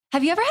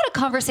Have you ever had a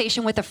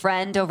conversation with a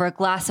friend over a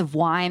glass of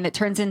wine that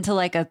turns into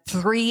like a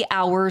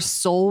 3-hour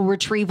soul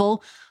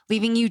retrieval,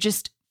 leaving you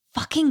just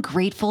fucking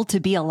grateful to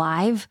be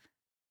alive?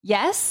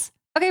 Yes?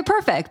 Okay,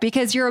 perfect.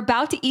 Because you're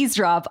about to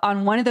eavesdrop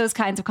on one of those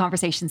kinds of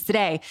conversations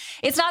today.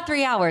 It's not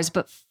 3 hours,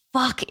 but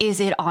fuck,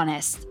 is it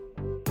honest?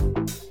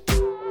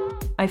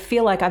 I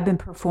feel like I've been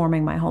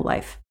performing my whole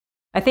life.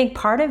 I think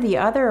part of the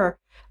other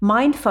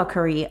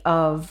mindfuckery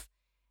of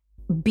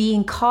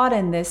being caught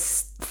in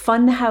this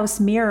funhouse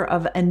mirror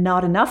of a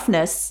not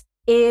enoughness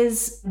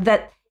is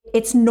that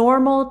it's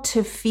normal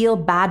to feel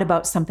bad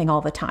about something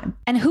all the time.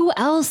 And who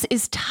else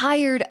is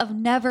tired of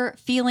never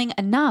feeling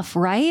enough,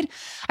 right?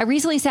 I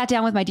recently sat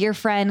down with my dear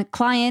friend,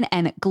 client,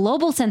 and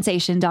global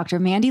sensation, Dr.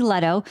 Mandy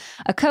Lehto,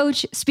 a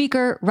coach,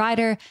 speaker,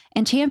 writer,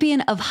 and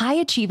champion of high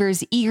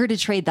achievers eager to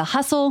trade the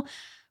hustle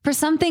for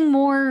something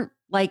more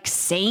like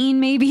sane,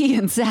 maybe,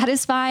 and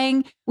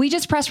satisfying. We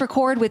just pressed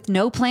record with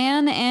no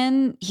plan,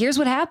 and here's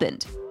what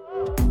happened.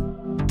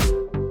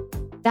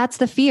 That's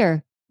the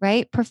fear,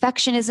 right?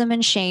 Perfectionism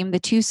and shame, the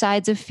two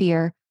sides of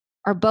fear,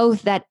 are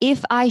both that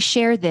if I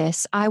share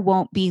this, I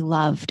won't be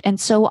loved. And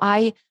so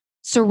I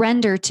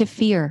surrender to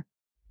fear.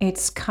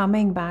 It's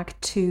coming back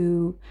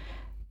to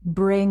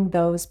bring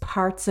those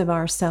parts of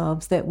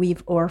ourselves that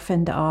we've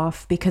orphaned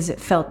off because it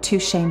felt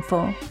too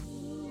shameful.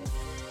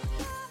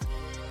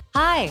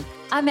 Hi,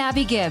 I'm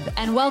Abby Gibb,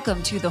 and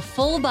welcome to the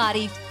Full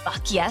Body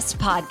Fuck Yes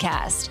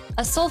podcast,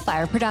 a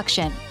Soulfire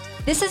production.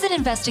 This is an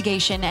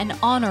investigation and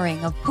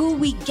honoring of who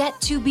we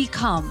get to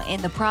become in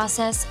the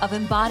process of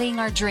embodying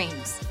our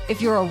dreams.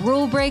 If you're a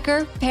rule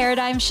breaker,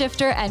 paradigm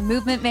shifter, and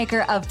movement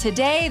maker of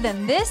today,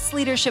 then this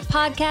leadership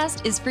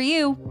podcast is for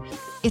you.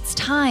 It's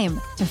time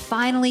to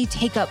finally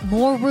take up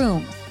more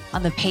room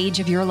on the page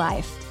of your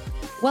life.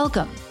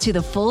 Welcome to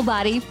the Full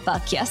Body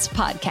Fuck Yes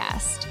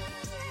podcast.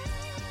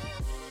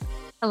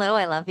 Hello,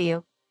 I love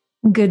you.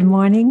 Good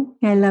morning.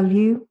 I love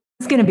you.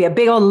 It's going to be a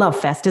big old love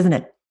fest, isn't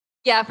it?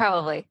 Yeah,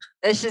 probably.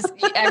 It's just,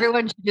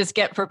 everyone should just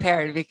get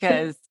prepared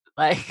because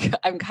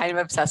I'm kind of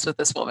obsessed with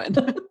this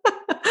woman.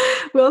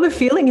 Well, the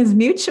feeling is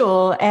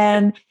mutual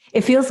and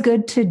it feels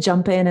good to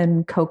jump in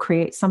and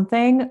co-create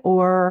something,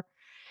 or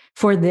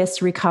for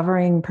this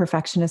recovering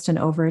perfectionist and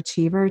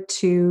overachiever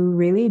to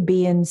really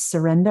be in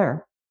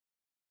surrender.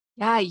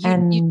 Yeah, you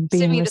and sent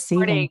being me this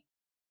morning. receiving.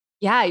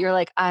 Yeah, you're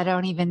like, I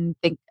don't even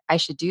think I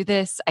should do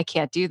this. I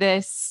can't do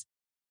this.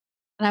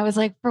 And I was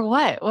like, for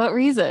what? What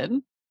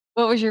reason?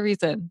 What was your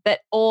reason? That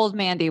old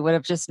Mandy would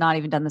have just not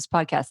even done this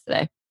podcast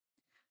today.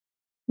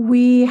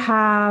 We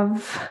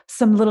have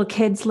some little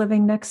kids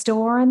living next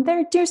door, and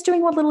they're just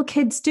doing what little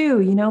kids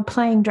do,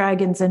 playing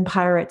dragons and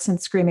pirates and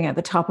screaming at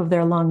the top of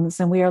their lungs.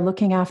 And we are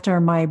looking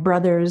after my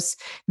brother's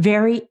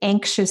very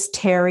anxious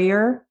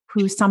terrier,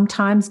 who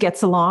sometimes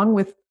gets along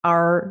with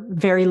our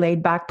very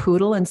laid back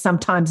poodle and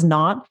sometimes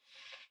not.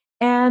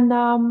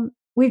 And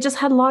we've just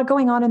had a lot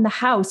going on in the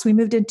house. We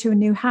moved into a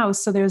new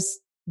house, so there's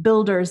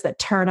builders that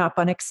turn up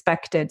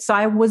unexpected. So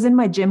I was in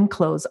my gym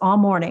clothes all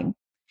morning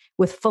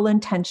with full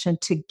intention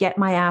to get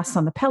my ass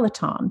on the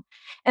Peloton.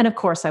 And of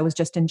course, I was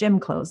just in gym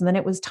clothes. And then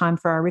it was time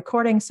for our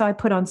recording. So I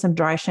put on some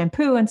dry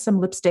shampoo and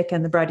some lipstick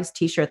and the brightest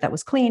t-shirt that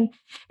was clean.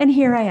 And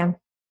here I am.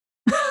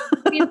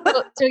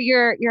 So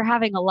you're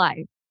having a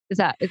life. Is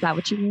that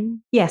what you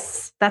mean?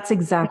 Yes, that's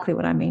exactly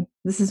what I mean.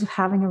 This is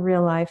having a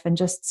real life and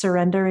just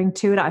surrendering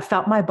to it. I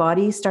felt my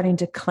body starting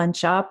to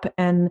clench up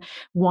and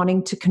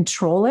wanting to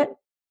control it.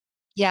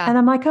 Yeah. And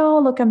I'm like, oh,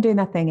 look, I'm doing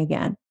that thing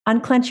again.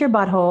 Unclench your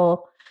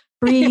butthole,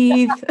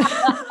 breathe.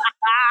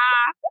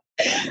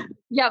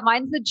 Yeah,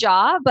 mine's the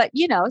jaw, but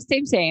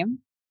same.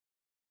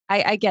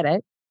 I get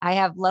it. I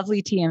have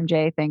lovely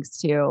TMJ thanks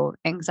to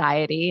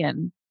anxiety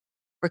and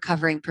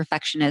recovering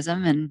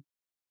perfectionism and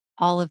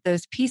all of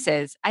those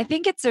pieces. I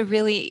think it's a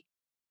really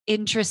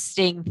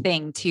interesting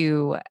thing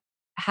to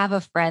have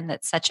a friend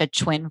that's such a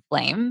twin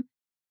flame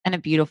and a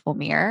beautiful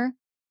mirror,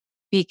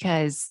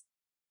 because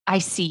I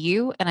see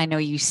you and I know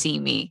you see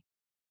me.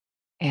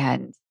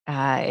 And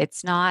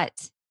it's not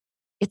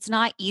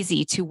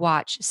easy to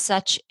watch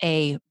such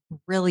a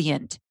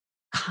brilliant,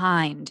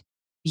 kind,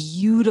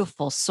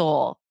 beautiful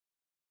soul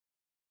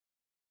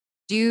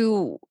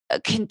do a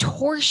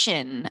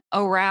contortion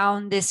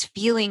around this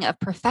feeling of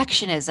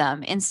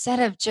perfectionism instead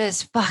of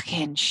just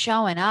fucking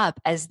showing up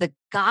as the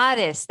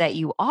goddess that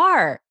you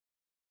are.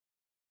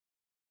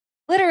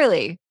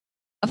 Literally,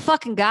 a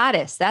fucking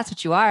goddess. That's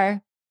what you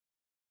are.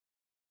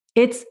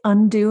 It's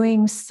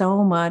undoing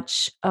so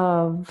much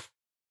of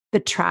the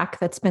track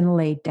that's been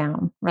laid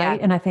down, right?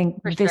 Yeah, and I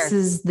think this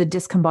is the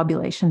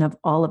discombobulation of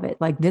all of it.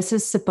 Like, this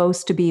is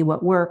supposed to be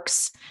what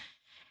works.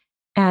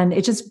 And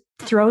it just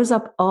throws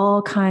up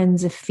all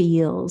kinds of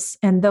feels.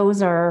 And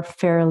those are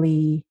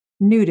fairly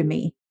new to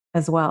me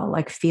as well,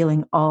 like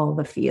feeling all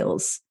the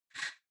feels.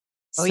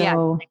 Oh, yeah.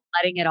 Like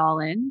letting it all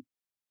in.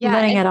 Yeah.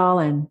 Letting it all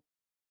in.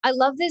 I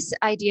love this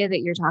idea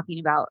that you're talking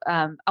about.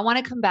 I want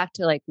to come back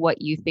to like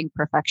what you think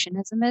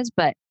perfectionism is,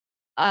 but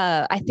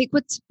I think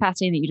what's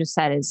fascinating that you just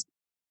said is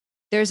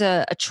there's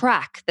a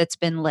track that's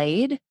been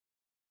laid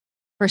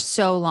for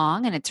so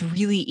long, and it's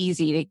really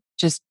easy to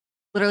just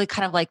literally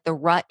kind of like the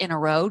rut in a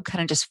road,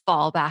 kind of just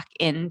fall back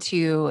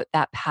into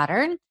that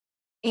pattern.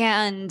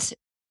 And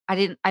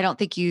I don't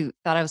think you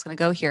thought I was going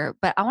to go here,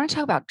 but I want to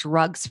talk about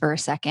drugs for a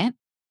second.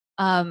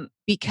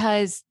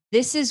 Because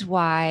this is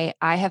why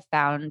I have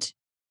found,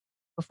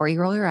 before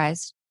you roll your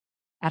eyes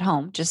at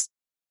home, just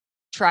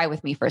try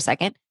with me for a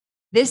second.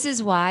 This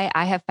is why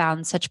I have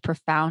found such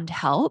profound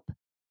help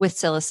with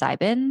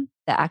psilocybin,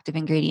 the active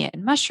ingredient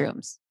in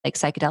mushrooms, like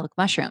psychedelic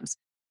mushrooms.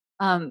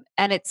 And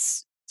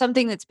it's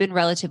something that's been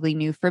relatively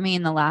new for me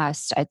in the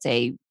last, I'd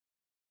say,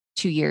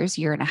 2 years,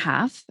 year and a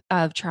half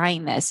of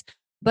trying this.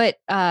 But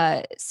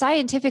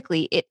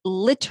scientifically, it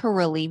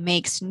literally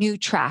makes new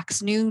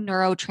tracks, new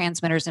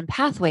neurotransmitters and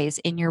pathways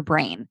in your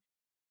brain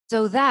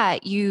so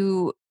that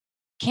you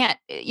can't,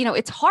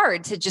 it's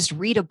hard to just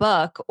read a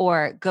book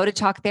or go to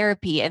talk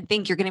therapy and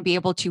think you're going to be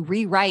able to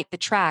rewrite the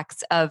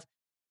tracks of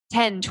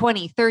 10,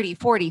 20, 30,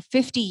 40,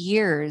 50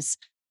 years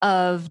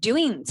of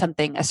doing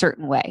something a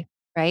certain way,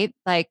 right?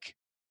 Like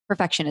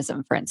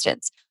perfectionism, for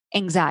instance,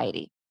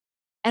 anxiety.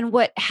 And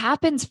what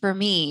happens for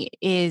me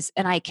is,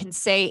 and I can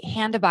say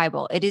hand to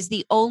Bible, it is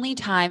the only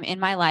time in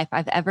my life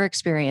I've ever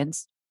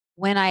experienced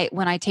when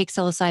I take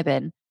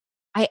psilocybin,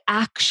 I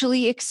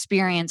actually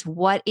experience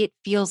what it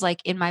feels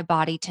like in my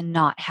body to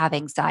not have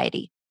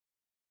anxiety.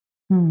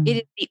 It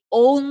is Hmm. the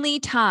only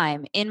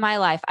time in my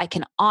life I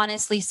can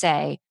honestly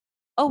say,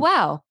 oh,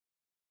 wow,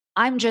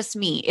 I'm just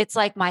me. It's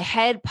like my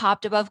head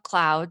popped above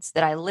clouds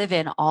that I live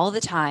in all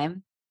the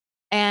time.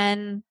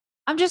 And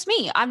I'm just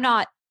me. I'm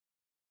not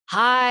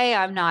high.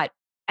 I'm not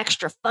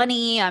extra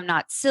funny. I'm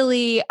not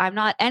silly. I'm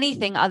not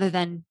anything other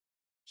than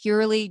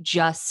purely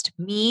just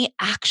me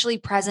actually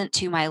present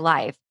to my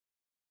life.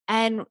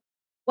 And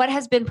what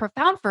has been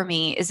profound for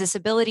me is this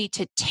ability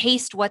to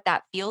taste what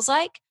that feels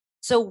like.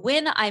 So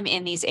when I'm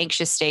in these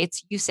anxious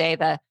states, you say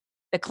the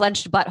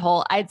clenched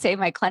butthole, I'd say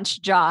my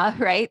clenched jaw,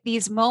 right?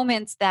 These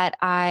moments that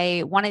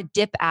I want to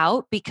dip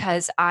out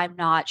because I'm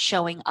not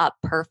showing up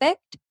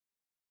perfect.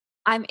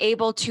 I'm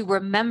able to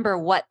remember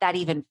what that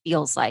even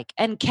feels like.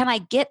 And can I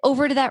get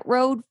over to that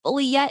road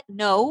fully yet?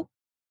 No,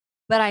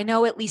 but I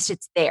know at least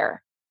it's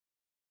there.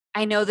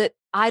 I know that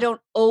I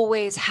don't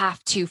always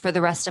have to, for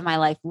the rest of my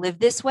life, live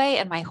this way.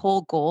 And my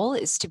whole goal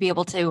is to be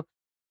able to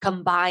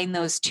combine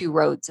those two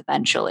roads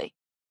eventually.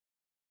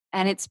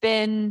 And it's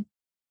been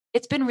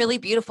really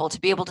beautiful to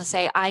be able to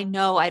say, I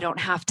know I don't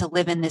have to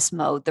live in this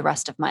mode the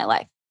rest of my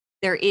life.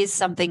 There is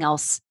something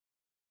else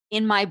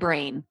in my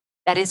brain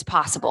that is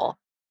possible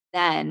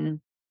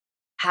than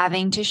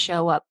having to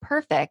show up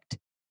perfect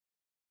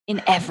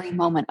in every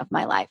moment of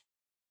my life.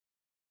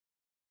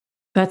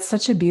 That's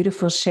such a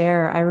beautiful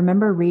share. I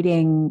remember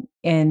reading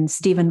in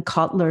Stephen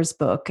Kotler's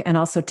book, and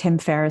also Tim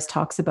Ferriss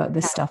talks about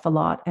this stuff a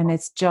lot. And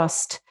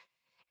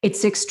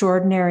it's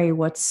extraordinary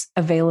what's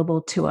available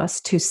to us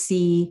to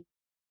see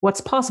what's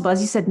possible.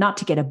 As you said, not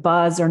to get a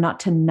buzz or not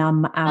to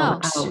numb No,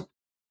 out,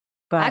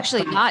 but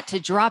actually, not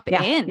to drop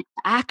yeah, in, to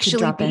actually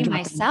drop be in.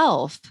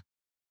 myself.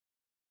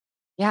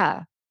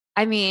 Yeah.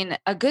 I mean,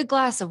 a good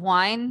glass of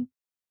wine,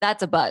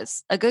 that's a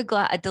buzz. A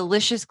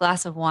delicious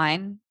glass of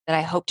wine that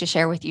I hope to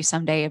share with you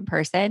someday in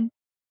person.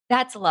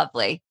 That's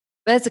lovely.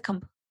 But it's a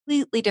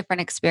completely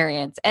different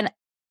experience. And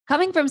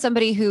coming from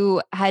somebody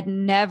who had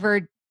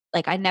never,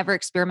 like, I never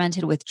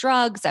experimented with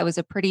drugs. I was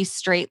a pretty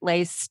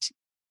straight-laced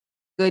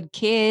good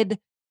kid.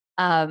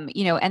 And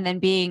then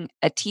being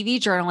a TV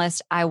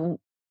journalist,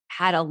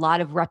 had a lot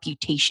of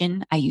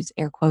reputation. I use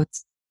air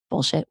quotes,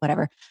 bullshit,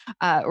 whatever,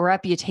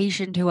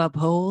 reputation to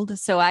uphold.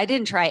 So I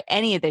didn't try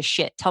any of this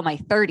shit till my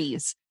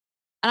 30s.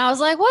 And I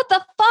was like, what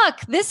the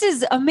fuck? This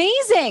is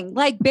amazing.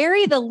 Like,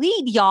 bury the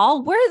lead,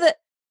 y'all. Where the,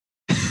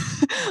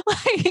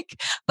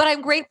 but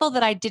I'm grateful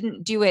that I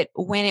didn't do it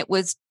when it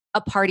was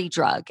a party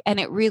drug. And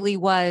it really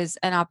was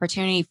an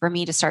opportunity for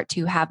me to start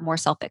to have more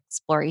self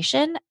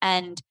exploration.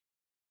 And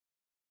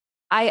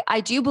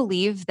I do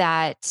believe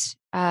that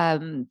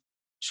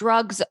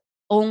drugs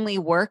only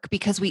work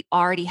because we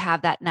already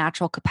have that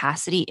natural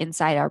capacity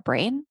inside our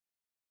brain,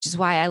 which is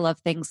why I love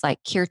things like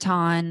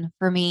kirtan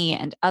for me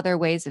and other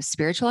ways of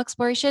spiritual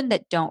exploration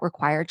that don't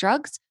require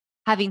drugs.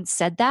 Having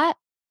said that,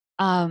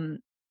 um,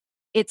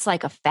 it's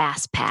like a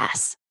fast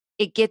pass.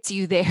 It gets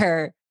you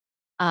there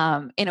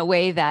in a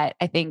way that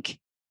I think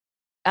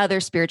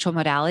other spiritual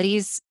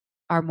modalities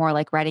are more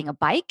like riding a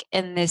bike,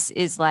 and this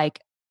is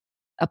like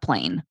a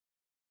plane.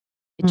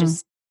 It Mm.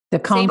 just The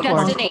same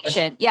Concord.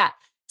 destination. Yeah.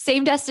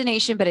 Same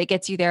destination, but it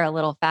gets you there a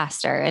little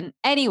faster. And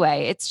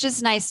anyway, it's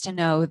just nice to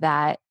know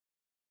that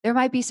there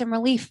might be some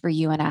relief for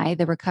you and I,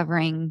 the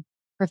recovering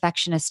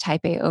perfectionist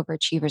type A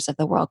overachievers of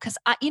the world. Cause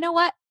you know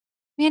what,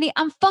 Mandy,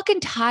 I'm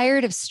fucking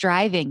tired of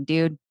striving,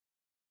 dude.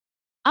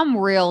 I'm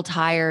real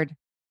tired.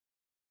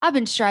 I've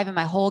been striving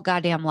my whole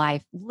goddamn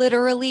life,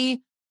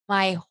 literally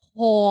my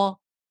whole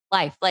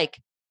life. Like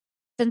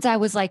since I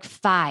was like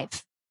 5,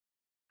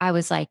 I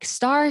was like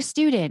star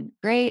student,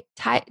 great,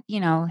 head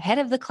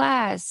of the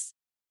class.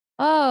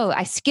 Oh,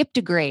 I skipped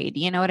a grade.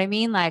 You know what I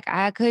mean? Like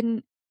I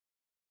couldn't,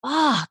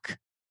 fuck.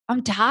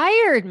 I'm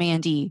tired,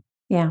 Mandy.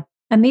 Yeah.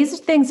 And these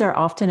things are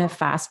often a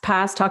fast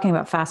pass. Talking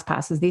about fast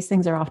passes, these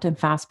things are often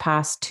fast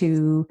pass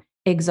to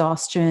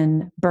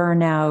exhaustion,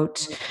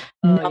 burnout,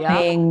 Oh, yeah.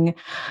 numbing,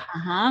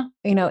 Uh-huh.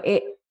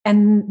 it,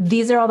 and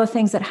these are all the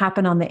things that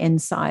happen on the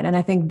inside. And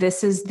I think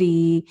this is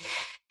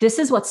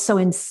what's so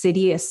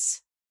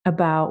insidious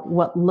about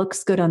what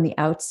looks good on the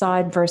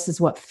outside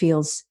versus what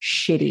feels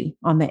shitty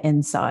on the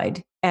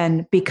inside.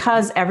 And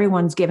because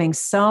everyone's giving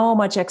so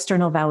much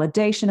external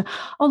validation,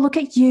 oh, look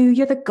at you,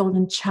 you're the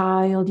golden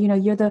child,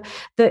 you're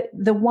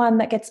the one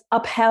that gets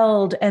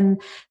upheld.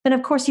 And then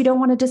of course you don't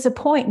want to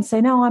disappoint and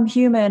say, no, I'm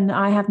human,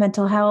 I have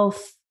mental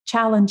health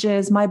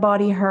challenges, my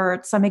body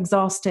hurts, I'm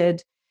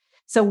exhausted.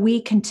 So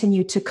we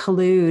continue to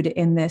collude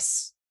in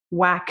this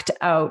whacked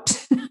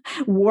out,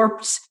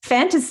 warped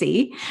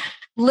fantasy.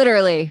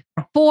 Literally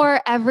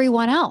for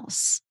everyone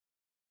else,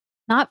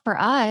 not for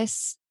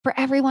us, for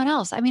everyone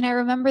else. I mean, I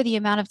remember the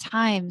amount of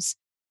times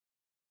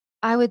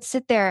I would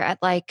sit there at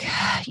like,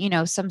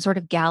 some sort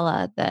of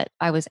gala that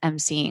I was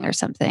emceeing or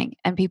something,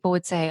 and people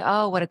would say,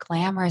 "Oh, what a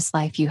glamorous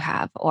life you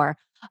have," or,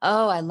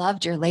 "Oh, I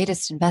loved your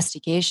latest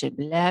investigation,"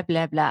 blah,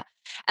 blah, blah.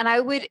 And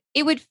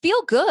it would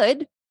feel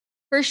good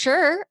for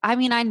sure. I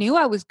mean, I knew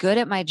I was good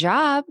at my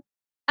job.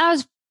 I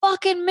was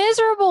fucking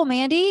miserable,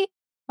 Mandy.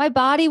 My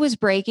body was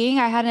breaking.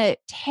 I had a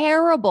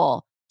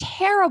terrible,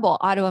 terrible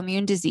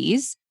autoimmune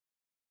disease.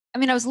 I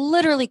mean, I was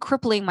literally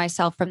crippling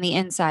myself from the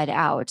inside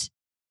out.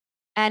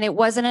 And it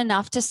wasn't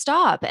enough to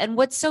stop. And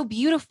what's so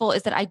beautiful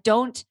is that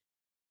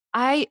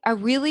I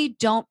really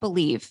don't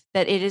believe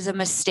that it is a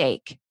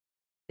mistake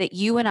that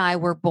you and I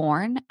were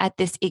born at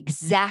this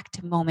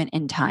exact moment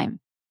in time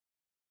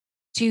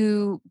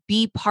to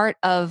be part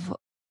of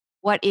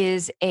what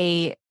is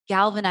a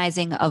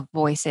galvanizing of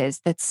voices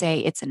that say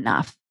it's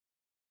enough.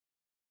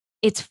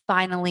 It's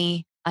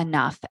finally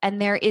enough.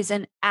 And there is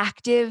an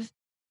active,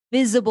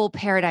 visible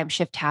paradigm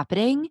shift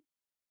happening.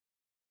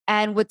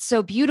 And what's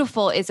so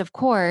beautiful is, of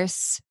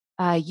course,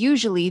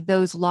 usually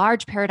those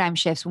large paradigm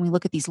shifts, when we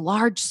look at these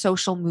large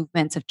social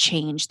movements of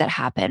change that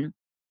happen,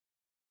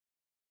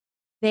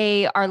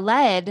 they are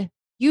led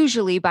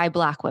usually by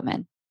Black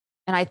women.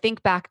 And I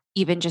think back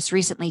even just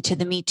recently to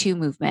the Me Too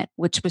movement,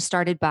 which was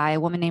started by a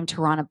woman named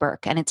Tarana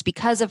Burke. And it's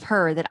because of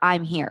her that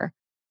I'm here.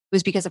 It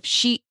was because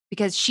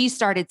she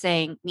started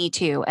saying Me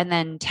Too. And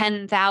then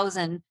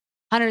 10,000,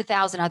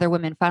 100,000 other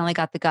women finally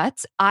got the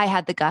guts. I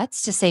had the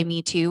guts to say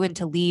Me Too and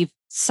to leave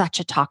such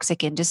a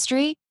toxic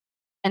industry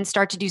and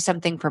start to do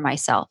something for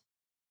myself.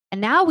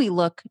 And now we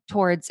look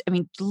towards, I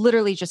mean,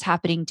 literally just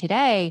happening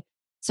today,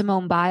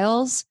 Simone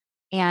Biles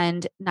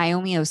and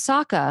Naomi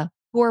Osaka,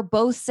 who are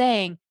both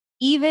saying,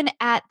 even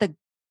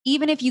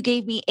even if you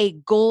gave me a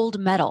gold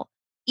medal,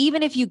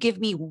 even if you give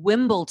me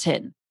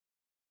Wimbledon,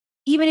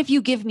 even if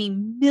you give me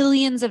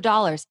millions of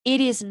dollars, it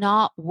is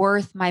not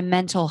worth my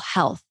mental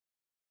health.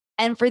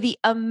 And for the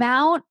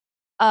amount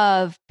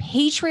of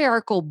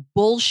patriarchal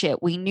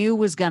bullshit we knew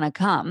was going to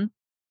come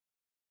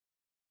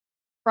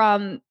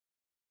from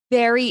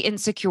very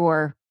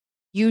insecure,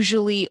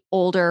 usually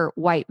older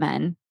white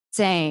men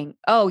saying,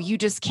 "Oh, you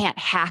just can't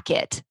hack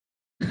it."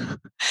 And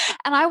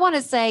I want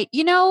to say,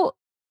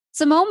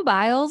 Simone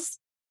Biles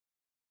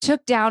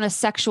took down a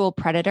sexual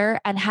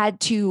predator and had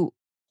to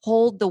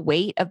hold the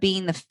weight of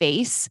being the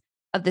face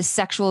of the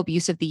sexual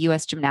abuse of the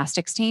US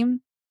gymnastics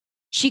team.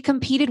 She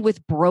competed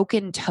with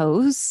broken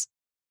toes.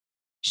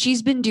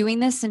 She's been doing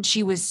this since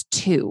she was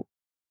 2.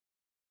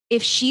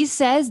 If she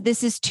says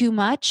this is too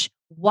much,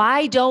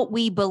 why don't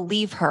we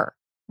believe her?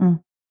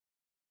 Mm.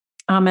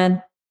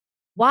 Amen.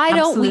 Why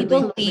don't we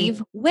Absolutely.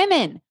 believe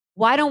women?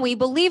 Why don't we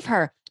believe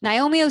her?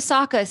 Naomi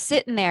Osaka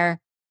sitting there,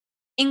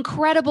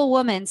 incredible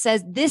woman,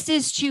 says this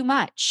is too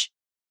much.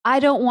 I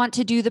don't want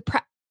to do the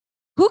prep.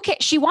 Who can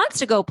she wants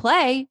to go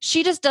play.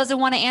 She just doesn't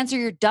want to answer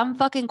your dumb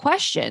fucking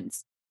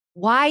questions.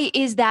 Why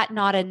is that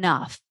not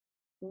enough?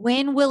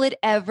 When will it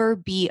ever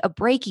be a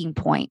breaking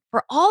point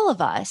for all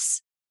of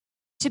us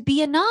to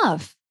be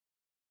enough?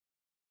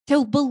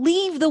 To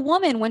believe the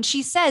woman when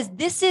she says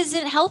this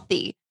isn't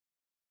healthy.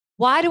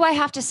 Why do I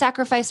have to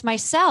sacrifice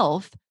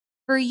myself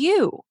for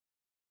you?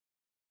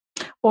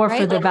 Or Right?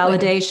 for the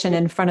validation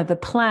in front of the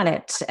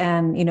planet,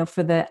 and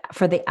for the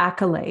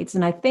accolades.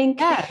 And I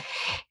think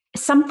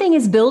something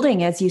is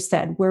building, as you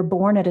said. We're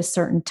born at a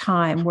certain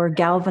time, we're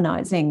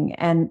galvanizing,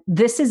 and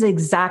this is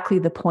exactly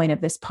the point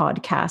of this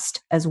podcast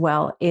as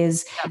well.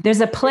 Is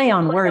there's a play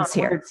on words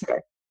here.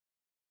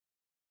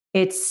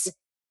 It's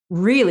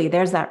really,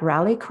 there's that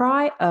rally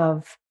cry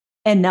of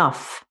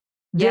enough.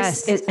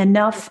 This is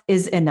enough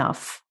is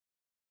enough.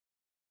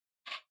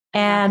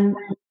 And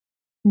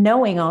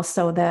knowing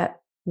also that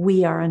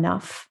we are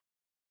enough,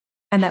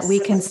 and that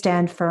we can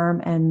stand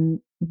firm and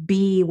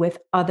be with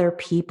other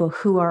people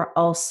who are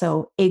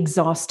also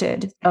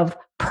exhausted of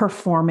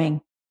performing.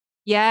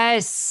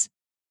 Yes.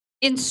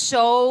 In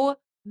so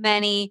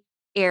many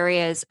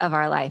areas of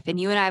our life. And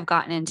you and I have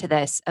gotten into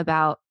this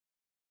about,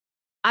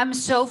 I'm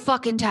so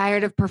fucking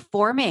tired of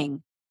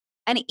performing.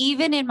 And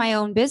even in my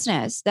own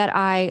business that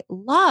I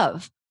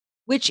love,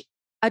 which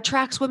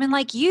attracts women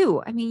like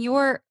you. I mean,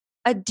 you're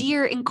a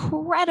dear,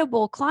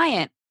 incredible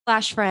client.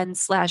 slash friend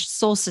slash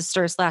soul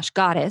sister slash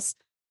goddess,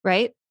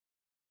 right?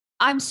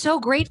 I'm so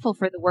grateful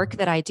for the work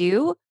that I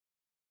do.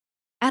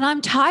 And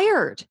I'm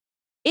tired.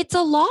 It's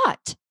a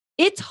lot.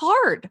 It's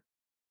hard.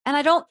 And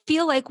I don't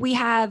feel like we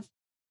have,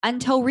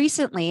 until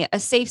recently, a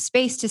safe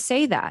space to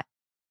say that.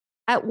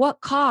 At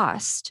what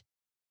cost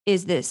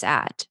is this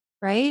at?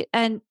 Right.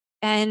 And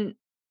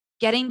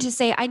getting to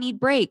say, I need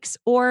breaks,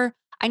 or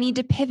I need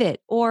to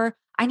pivot, or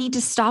I need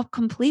to stop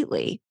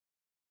completely.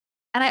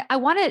 And I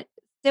want to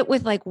sit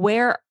with like,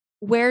 where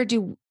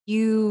do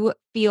you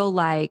feel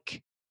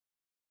like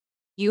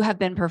you have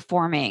been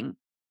performing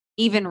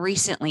even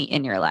recently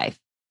in your life?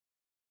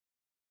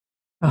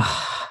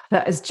 Oh,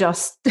 that is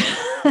just,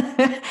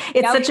 it's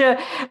Yeah. such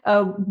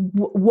a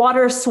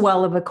water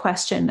swell of a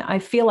question. I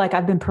feel like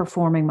I've been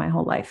performing my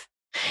whole life.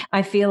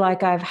 I feel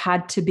like I've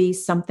had to be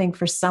something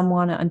for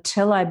someone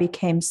until I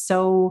became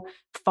so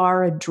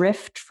far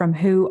adrift from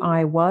who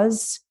I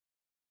was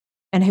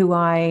and who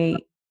I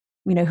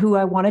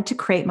wanted to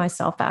create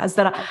myself as,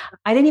 that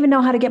I didn't even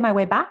know how to get my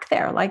way back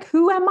there. Like,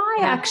 who am I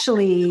Yeah.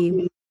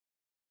 actually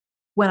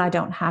when I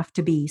don't have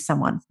to be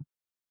someone?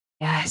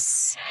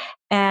 Yes.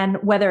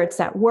 And whether it's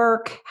at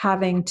work,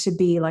 having to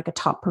be like a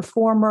top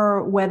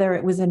performer, whether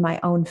it was in my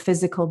own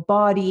physical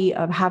body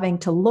of having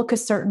to look a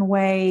certain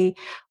way,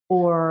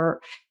 or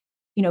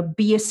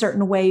be a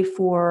certain way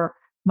for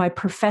my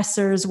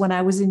professors when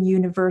I was in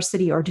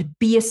university, or to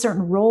be a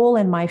certain role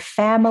in my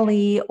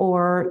family,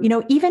 or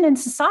even in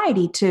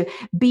society, to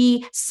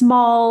be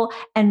small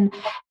and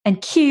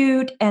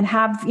cute and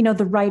have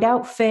the right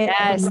outfit,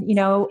 Yes. and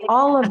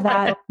all of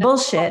that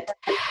bullshit.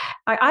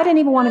 I didn't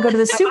even want to go to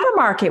the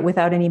supermarket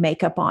without any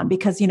makeup on,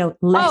 because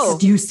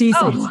lest you see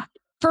someone.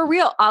 For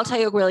real. I'll tell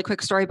you a really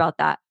quick story about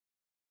that.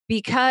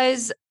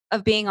 Because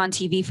of being on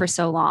TV for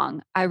so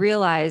long, I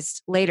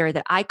realized later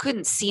that I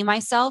couldn't see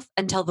myself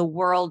until the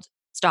world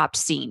stopped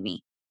seeing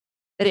me.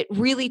 That it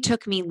really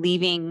took me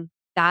leaving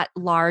that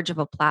large of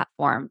a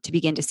platform to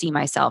begin to see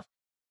myself.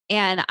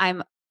 And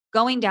I'm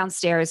going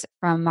downstairs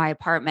from my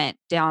apartment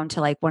down to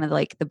like one of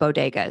the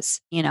bodegas,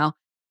 and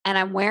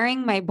I'm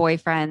wearing my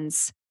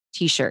boyfriend's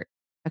t-shirt.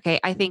 Okay.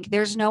 I think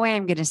there's no way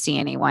I'm going to see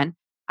anyone.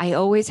 I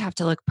always have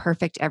to look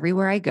perfect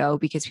everywhere I go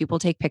because people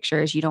take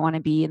pictures. You don't want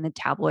to be in the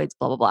tabloids,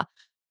 blah, blah, blah.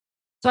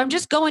 So I'm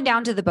just going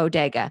down to the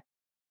bodega.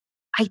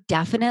 I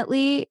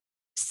definitely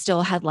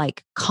still had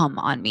like cum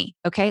on me.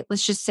 Okay.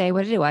 Let's just say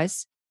what it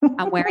was.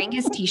 I'm wearing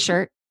his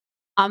t-shirt.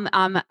 I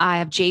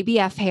have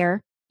JBF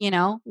hair.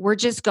 We're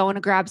just going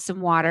to grab some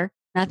water,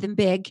 nothing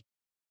big.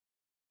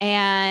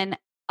 And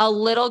a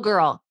little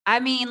girl, I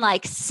mean,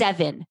 like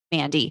 7,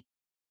 Mandy,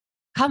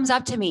 comes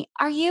up to me.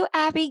 Are you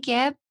Abby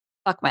Gibb?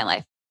 Fuck my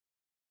life.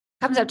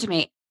 Comes up to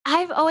me.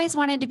 I've always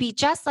wanted to be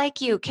just like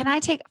you.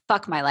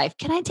 Fuck my life.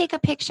 Can I take a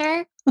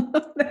picture?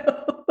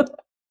 No.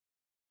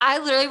 I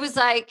literally was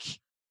like,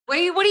 what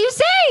do you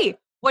say?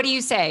 What do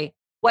you say?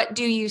 What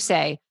do you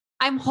say?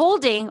 I'm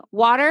holding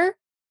water,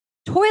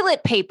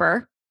 toilet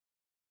paper,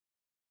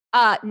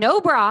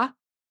 no bra.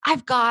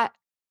 I've got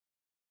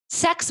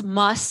sex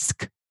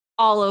musk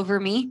all over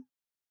me.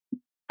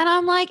 And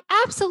I'm like,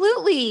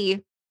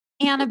 absolutely,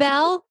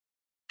 Annabelle.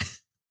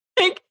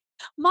 Like,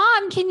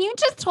 Mom, can you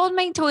just hold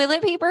my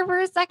toilet paper for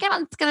a second?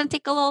 I'm just going to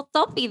take a little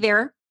selfie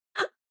there.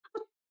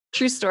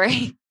 True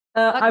story.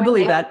 I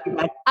believe that.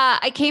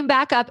 I came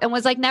back up and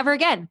was like, never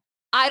again.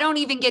 I don't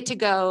even get to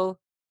go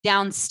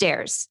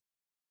downstairs.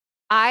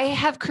 I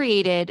have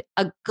created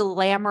a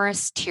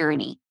glamorous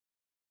tyranny.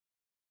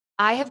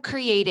 I have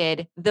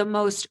created the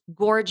most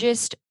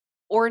gorgeous,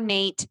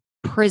 ornate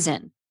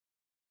prison.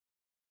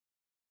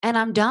 And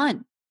I'm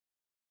done.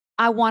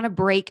 I want to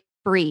break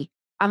free.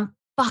 I'm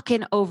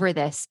fucking over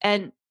this.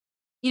 And,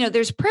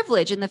 there's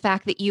privilege in the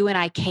fact that you and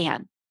I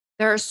can.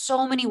 There are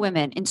so many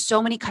women in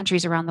so many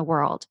countries around the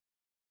world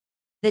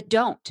that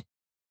don't,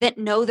 that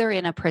know they're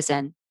in a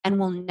prison and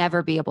will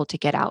never be able to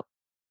get out.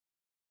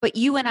 But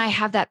you and I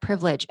have that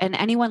privilege, and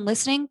anyone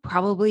listening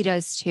probably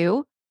does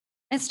too.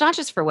 And it's not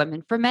just for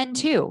women, for men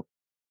too,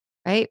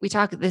 right? We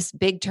talk this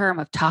big term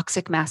of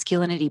toxic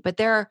masculinity, but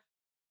there are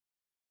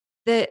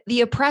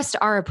the oppressed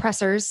are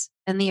oppressors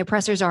and the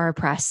oppressors are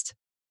oppressed.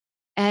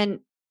 And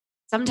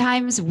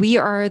sometimes we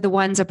are the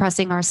ones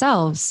oppressing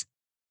ourselves.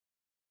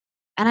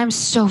 And I'm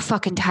so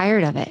fucking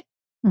tired of it.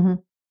 Mm-hmm.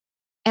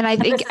 And I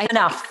think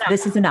enough.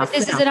 This is enough.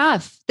 This is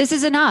enough. This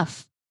is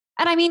enough.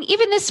 And I mean,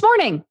 even this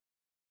morning,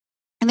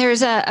 and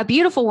there's a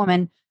beautiful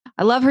woman.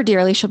 I love her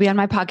dearly. She'll be on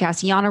my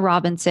podcast, Yana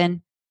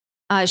Robinson.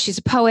 She's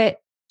a poet.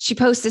 She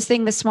posted this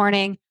thing this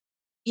morning.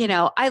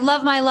 I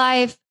love my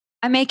life.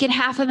 I'm making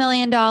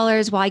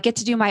 $500,000 while I get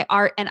to do my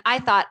art. And I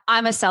thought,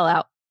 I'm a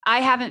sellout.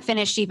 I haven't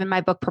finished even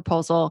my book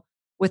proposal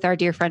with our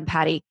dear friend,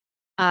 Patty.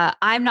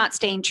 I'm not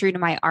staying true to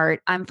my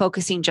art. I'm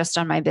focusing just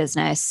on my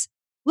business.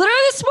 Literally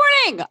this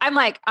morning, I'm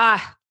like,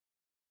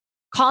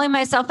 calling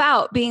myself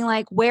out, being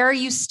like, where are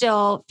you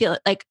still feeling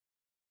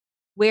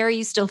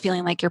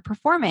like you're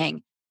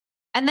performing?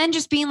 And then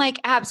just being like,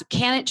 Abs,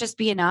 can it just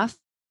be enough?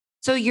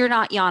 So you're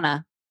not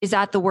Yana. Is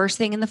that the worst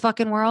thing in the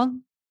fucking world?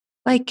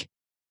 Like,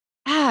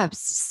 Abs,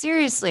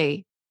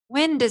 seriously,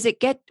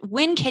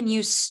 when can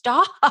you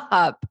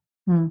stop?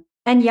 Hmm.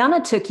 And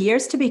Yana took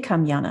years to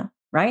become Yana,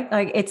 right?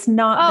 Like it's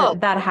not Oh,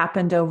 that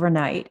happened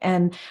overnight.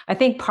 And I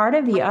think part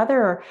of the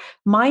other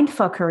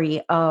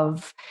mindfuckery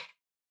of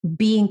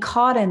being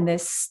caught in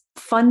this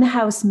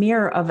funhouse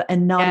mirror of a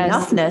not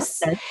yes.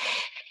 enoughness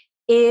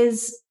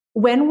is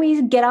when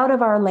we get out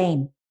of our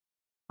lane.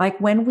 Like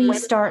when we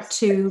start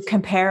to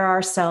compare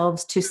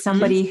ourselves to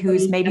somebody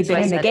who's maybe That's been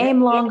what I in the said.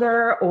 game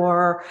longer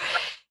or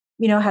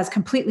has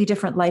completely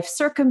different life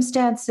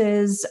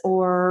circumstances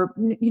or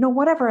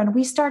whatever, and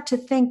we start to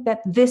think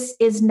that this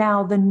is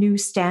now the new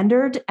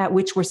standard at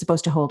which we're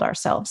supposed to hold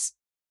ourselves.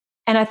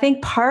 And I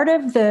think part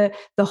of the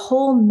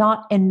whole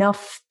not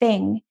enough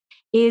thing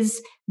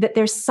is that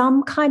there's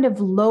some kind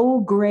of low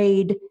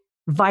grade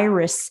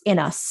virus in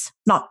us,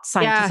 not Yeah.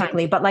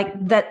 scientifically, but like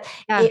that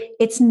Yeah.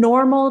 it's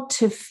normal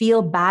to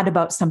feel bad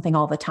about something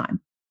all the time.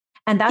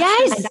 And that's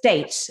the Yes.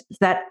 state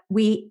that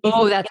if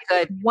Oh, that's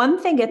good. one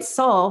thing gets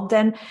solved,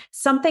 then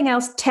something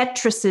else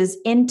tetrises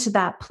into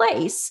that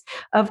place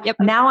of Yep.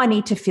 now I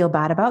need to feel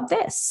bad about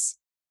this.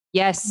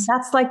 Yes.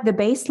 That's like the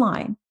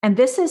baseline. And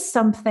this is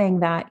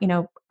something that,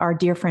 our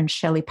dear friend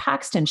Shelley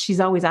Paxton, she's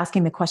always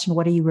asking the question,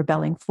 what are you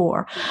rebelling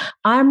for?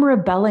 I'm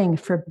rebelling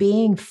for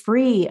being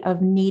free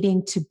of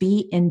needing to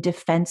be in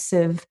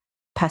defensive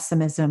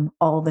pessimism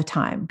all the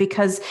time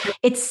because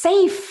it's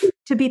safe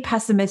to be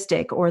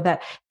pessimistic or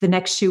that the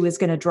next shoe is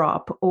going to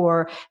drop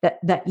or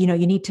that you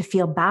need to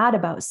feel bad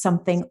about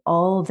something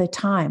all the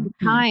time.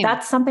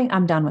 That's something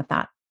I'm done with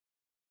that.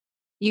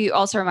 You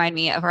also remind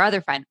me of our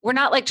other friend. We're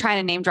not like trying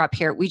to name drop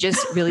here. We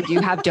just really do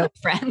have dope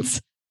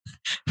friends.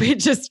 We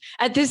just,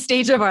 at this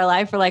stage of our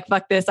life, we're like,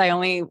 fuck this. I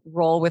only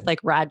roll with like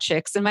rad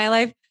chicks in my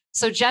life.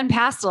 So Jen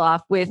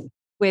Pasteloff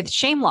with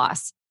shame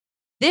loss.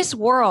 This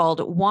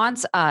world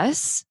wants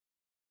us,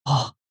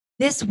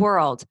 this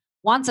world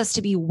wants us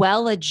to be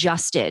well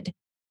adjusted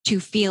to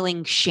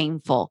feeling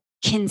shameful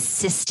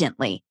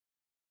consistently.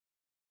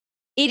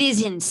 It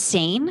is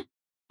insane.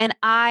 And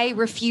I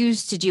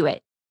refuse to do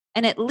it.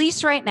 And at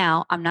least right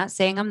now, I'm not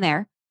saying I'm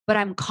there, but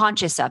I'm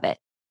conscious of it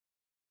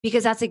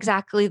because that's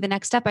exactly the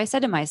next step I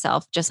said to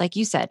myself, just like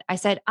you said. I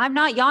said, I'm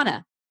not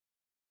Yana.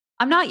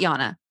 I'm not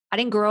Yana. I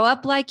didn't grow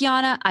up like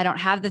Yana. I don't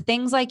have the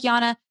things like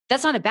Yana.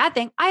 That's not a bad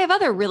thing. I have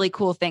other really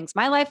cool things.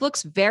 My life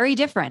looks very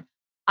different.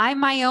 I'm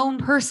my own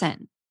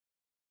person.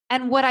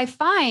 And what I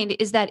find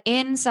is that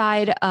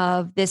inside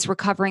of this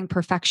recovering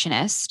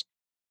perfectionist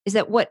is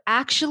that what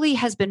actually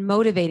has been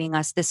motivating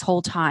us this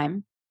whole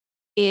time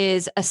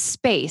is a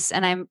space.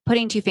 And I'm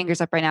putting two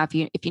fingers up right now if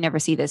you never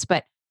see this,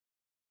 but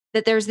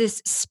that there's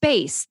this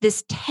space,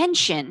 this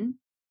tension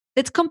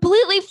that's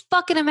completely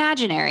fucking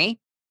imaginary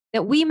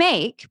that we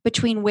make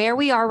between where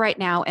we are right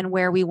now and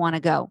where we want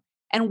to go.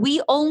 And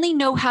we only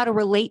know how to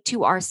relate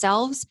to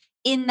ourselves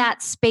in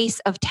that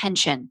space of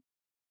tension,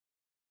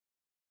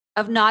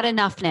 of not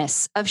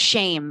enoughness, of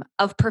shame,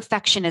 of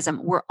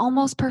perfectionism. We're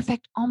almost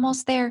perfect,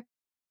 almost there,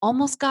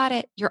 almost got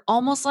it. You're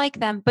almost like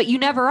them, but you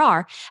never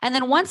are. And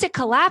then once it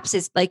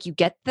collapses, like you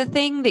get the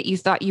thing that you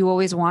thought you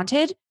always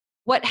wanted,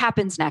 what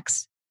happens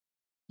next?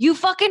 You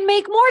fucking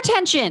make more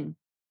tension.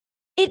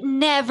 It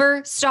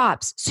never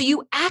stops. So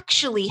you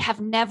actually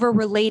have never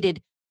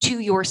related to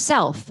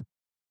yourself.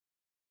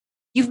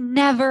 You've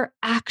never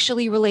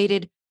actually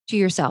related to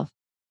yourself.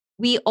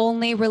 We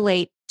only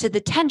relate to the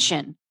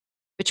tension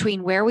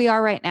between where we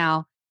are right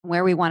now and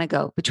where we want to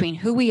go, between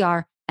who we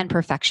are and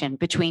perfection,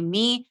 between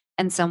me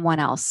and someone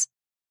else,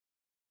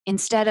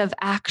 instead of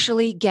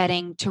actually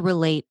getting to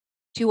relate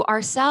to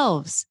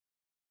ourselves.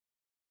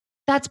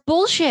 That's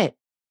bullshit.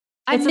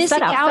 I'm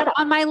missing out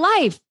on my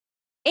life.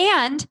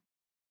 And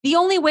the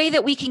only way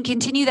that we can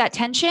continue that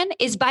tension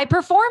is by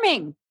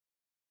performing.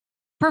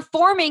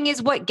 Performing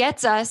is what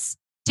gets us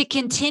to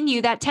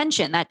continue that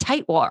tension, that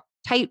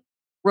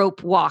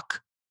tightrope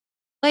walk.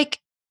 Like,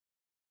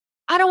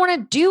 I don't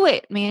want to do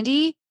it,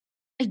 Mandy.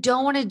 I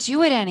don't want to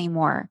do it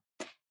anymore.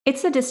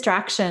 It's a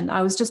distraction.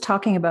 I was just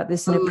talking about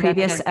this in a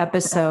previous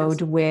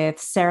episode with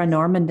Sarah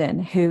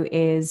Normandin,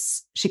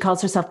 she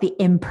calls herself the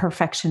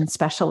imperfection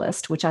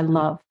specialist, which I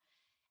love.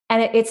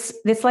 And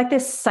it's like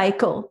this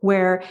cycle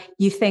where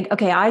you think,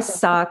 okay, I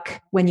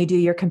suck when you do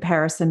your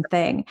comparison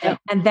thing. Yep.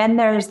 And then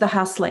there's the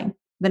hustling.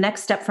 The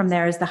next step from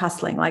there is the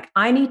hustling. Like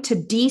I need to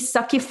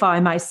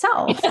de-suckify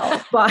myself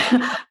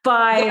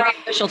by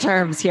official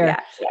terms here.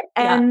 Yeah.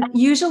 And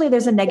usually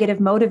there's a negative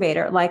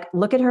motivator, like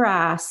look at her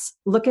ass,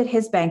 look at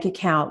his bank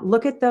account,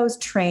 look at those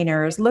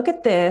trainers, look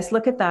at this,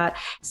 look at that.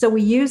 So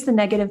we use the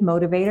negative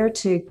motivator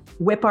to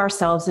whip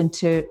ourselves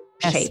into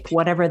shape,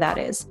 whatever that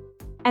is.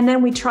 And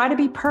then we try to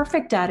be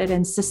perfect at it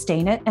and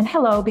sustain it. And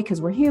hello, because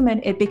we're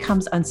human, it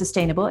becomes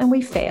unsustainable and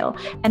we fail.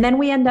 And then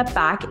we end up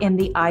back in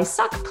the I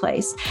suck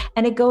place.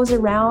 And it goes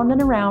around and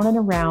around and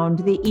around,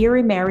 the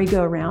eerie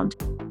merry-go-round.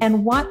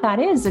 And what that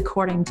is,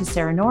 according to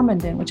Sarah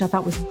Normandin, which I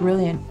thought was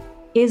brilliant,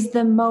 is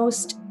the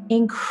most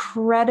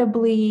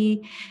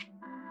incredibly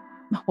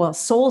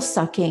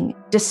soul-sucking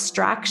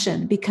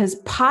distraction, because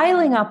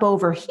piling up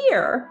over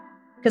here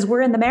because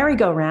we're in the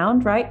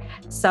merry-go-round, right?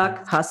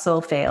 Suck,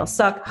 hustle, fail,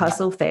 suck,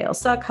 hustle, fail,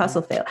 suck,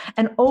 hustle, fail.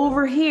 And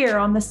over here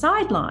on the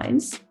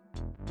sidelines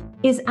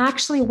is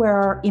actually where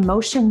our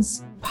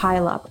emotions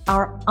pile up,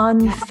 our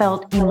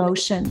unfelt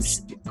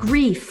emotions,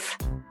 grief,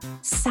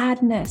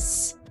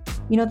 sadness,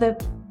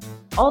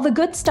 all the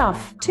good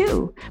stuff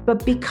too.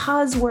 But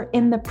because we're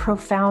in the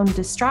profound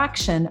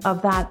distraction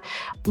of that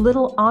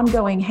little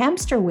ongoing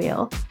hamster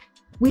wheel,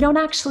 we don't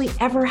actually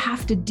ever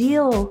have to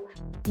deal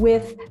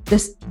with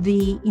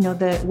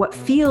the what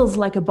feels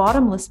like a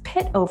bottomless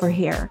pit over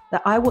here.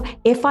 That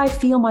if I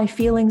feel my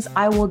feelings,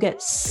 I will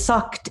get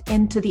sucked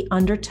into the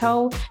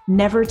undertow,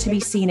 never to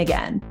be seen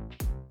again.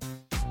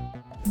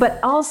 But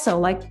also,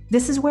 like,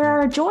 this is where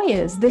our joy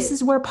is. This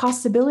is where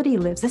possibility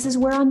lives. This is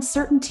where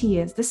uncertainty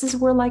is. This is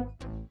where, like,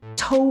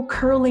 toe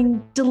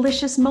curling,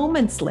 delicious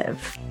moments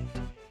live.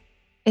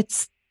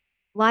 It's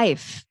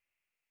life.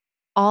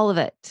 All of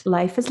it.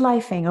 Life is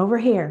lifing over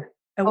here,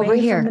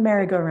 away from the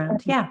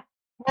merry-go-round. Yeah.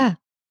 Yeah.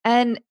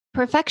 And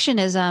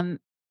perfectionism,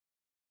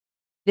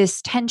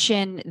 this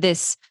tension,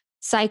 this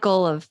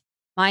cycle of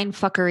mind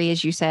fuckery,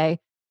 as you say,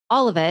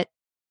 all of it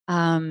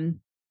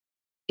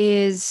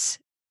is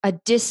a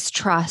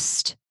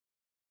distrust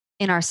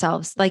in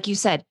ourselves. Like you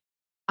said,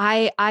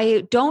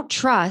 I don't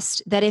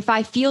trust that if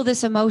I feel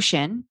this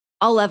emotion,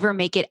 I'll ever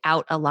make it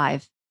out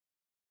alive.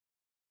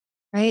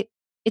 Right?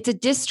 It's a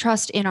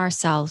distrust in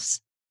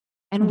ourselves.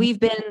 And we've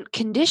been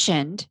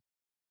conditioned,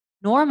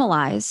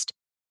 normalized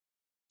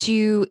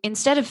to,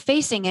 instead of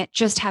facing it,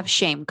 just have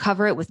shame,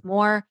 cover it with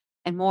more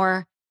and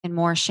more and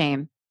more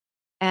shame.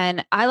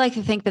 And I like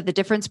to think that the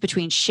difference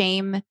between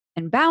shame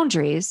and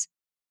boundaries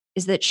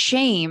is that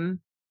shame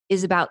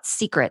is about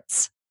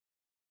secrets.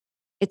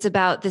 It's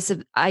about this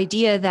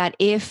idea that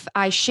if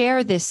I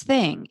share this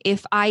thing,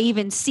 if I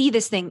even see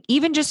this thing,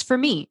 even just for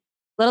me,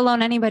 let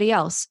alone anybody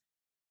else,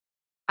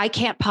 I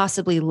can't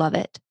possibly love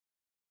it.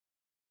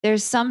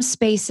 There's some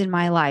space in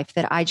my life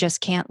that I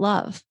just can't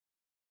love.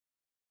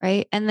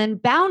 Right? And then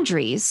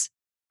boundaries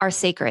are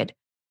sacred.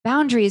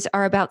 Boundaries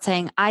are about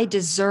saying, I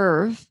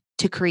deserve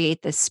to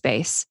create this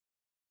space,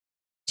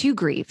 to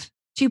grieve,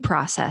 to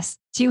process,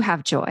 to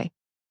have joy,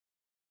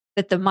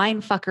 that the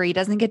mind fuckery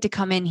doesn't get to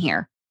come in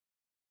here.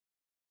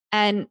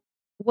 And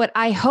what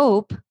I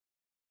hope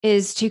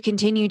is to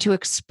continue to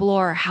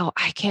explore how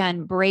I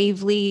can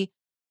bravely,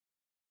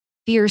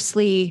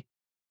 fiercely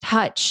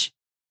touch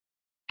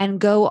and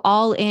go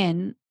all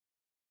in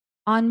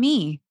on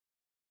me,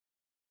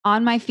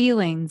 on my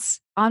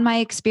feelings, on my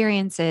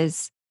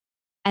experiences.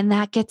 And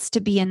that gets to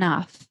be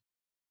enough.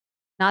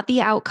 Not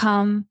the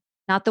outcome,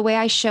 not the way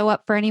I show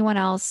up for anyone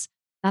else,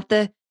 not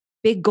the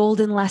big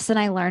golden lesson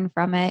I learned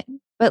from it,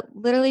 but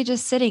literally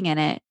just sitting in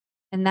it.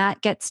 And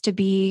that gets to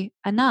be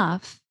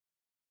enough,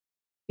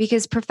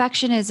 because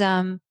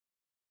perfectionism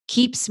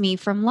keeps me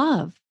from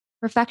love.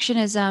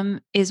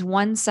 Perfectionism is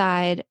one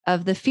side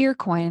of the fear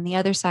coin, and the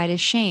other side is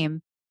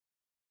shame.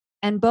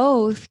 And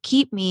both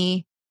keep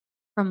me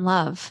from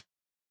love.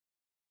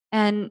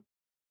 And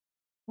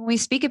when we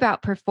speak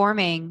about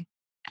performing,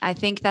 I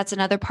think that's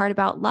another part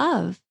about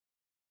love.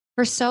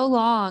 For so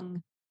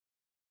long,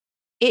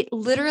 it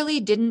literally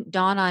didn't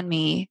dawn on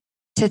me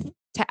to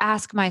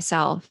ask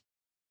myself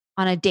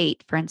on a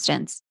date, for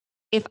instance,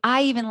 if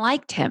I even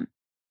liked him.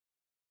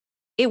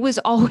 It was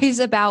always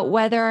about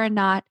whether or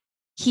not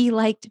he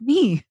liked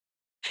me.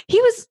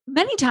 He was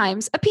many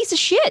times a piece of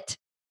shit.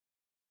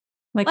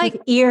 Like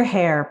with ear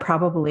hair,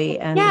 probably.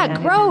 And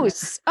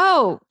gross.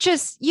 Oh,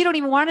 just, you don't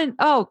even want to.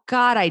 Oh,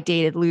 God, I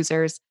dated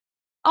losers.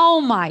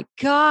 Oh, my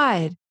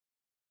God.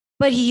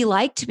 But he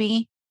liked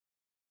me,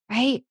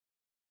 right?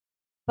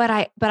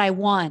 But I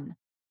won.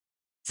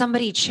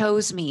 Somebody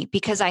chose me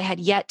because I had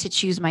yet to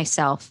choose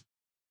myself.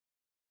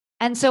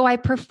 And so I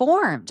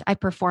performed. I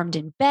performed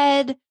in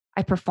bed.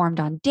 I performed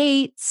on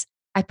dates.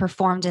 I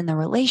performed in the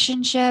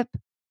relationship.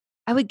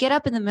 I would get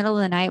up in the middle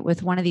of the night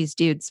with one of these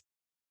dudes.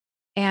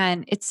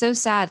 And it's so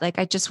sad. Like,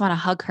 I just want to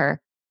hug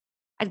her.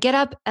 I'd get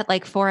up at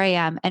like 4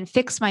 a.m. and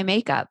fix my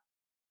makeup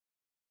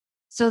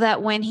so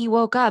that when he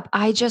woke up,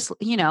 I just,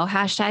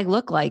 hashtag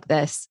look like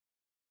this.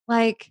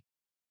 Like,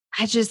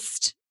 I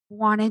just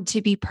wanted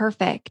to be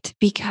perfect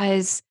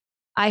because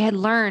I had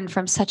learned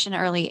from such an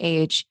early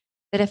age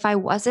that if I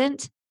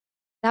wasn't,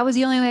 that was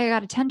the only way I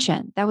got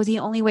attention. That was the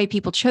only way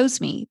people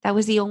chose me. That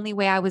was the only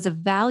way I was of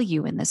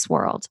value in this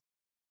world.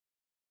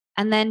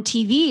 And then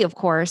TV, of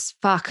course,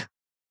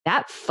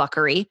 that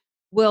fuckery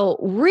will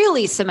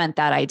really cement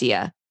that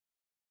idea,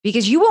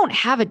 because you won't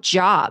have a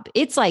job.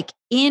 It's like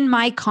in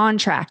my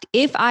contract.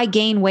 If I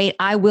gain weight,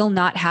 I will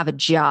not have a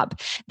job.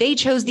 They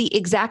chose the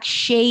exact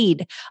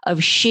shade of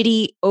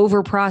shitty,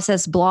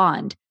 overprocessed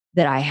blonde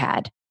that I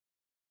had,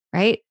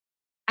 right?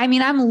 I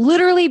mean, I'm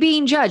literally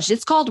being judged.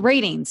 It's called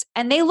ratings,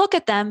 and they look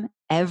at them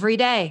every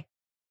day.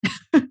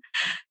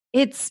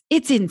 It's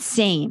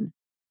insane.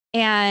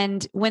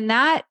 And when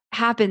that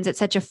happens at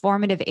such a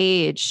formative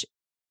age,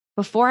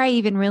 before I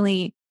even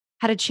really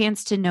had a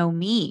chance to know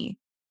me,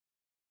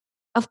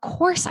 of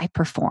course I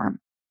perform.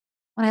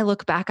 When I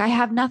look back, I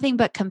have nothing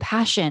but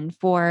compassion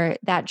for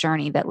that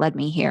journey that led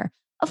me here.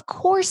 of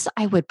course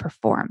I would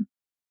perform.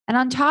 And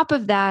on top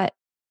of that,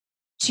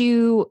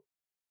 to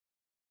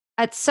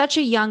at such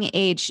a young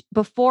age,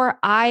 before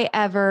I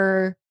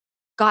ever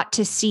got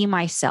to see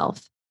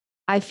myself,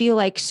 I feel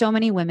like so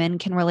many women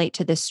can relate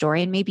to this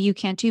story, and maybe you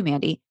can too,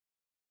 Mandy.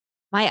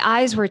 My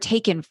eyes were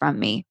taken from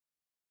me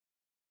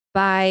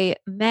by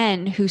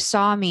men who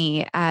saw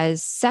me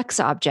as sex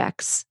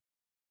objects,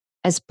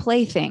 as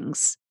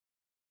playthings,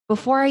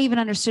 before I even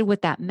understood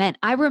what that meant.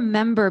 I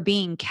remember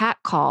being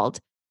catcalled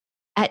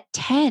at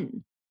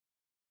 10.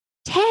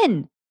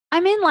 10.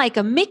 I'm in like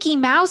a Mickey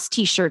Mouse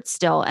t-shirt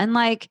still and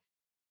like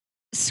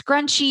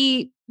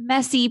scrunchy,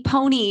 messy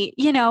pony,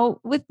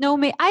 with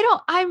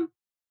no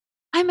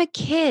I'm a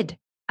kid.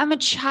 I'm a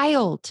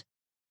child.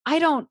 I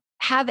don't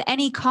have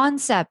any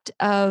concept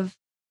of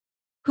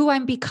who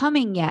I'm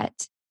becoming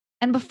yet.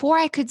 And before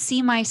I could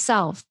see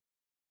myself,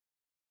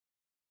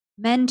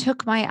 men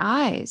took my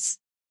eyes.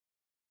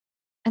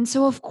 And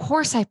so, of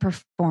course, I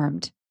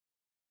performed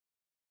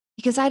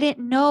because I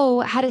didn't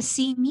know how to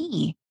see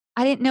me.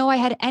 I didn't know I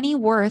had any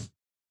worth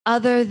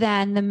other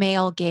than the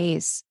male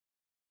gaze,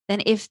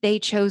 than if they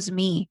chose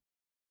me.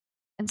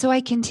 And so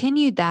I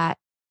continued that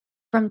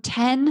from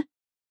 10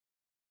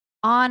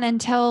 on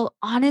until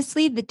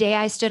honestly the day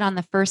I stood on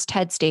the first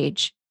TED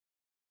stage.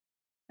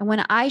 And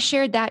when I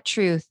shared that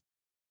truth,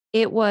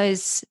 it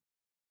was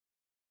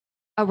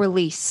a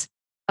release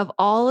of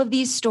all of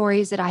these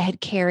stories that I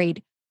had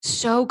carried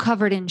so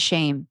covered in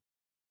shame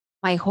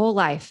my whole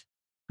life,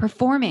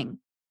 performing.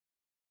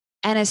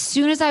 And as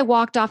soon as I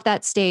walked off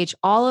that stage,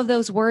 all of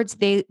those words,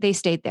 they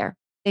stayed there.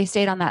 They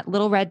stayed on that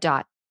little red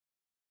dot.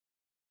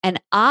 And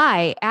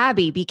I,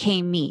 Abby,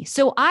 became me.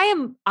 So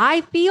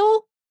I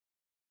feel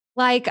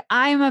like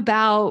I'm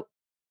about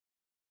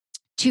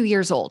 2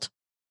 years old.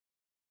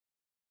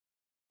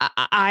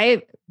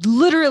 I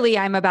literally,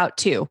 I'm about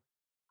two.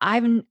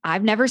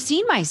 I've never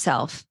seen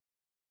myself.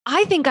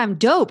 I think I'm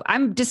dope.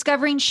 I'm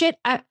discovering shit.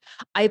 I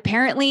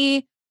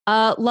apparently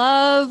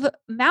love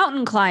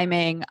mountain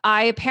climbing.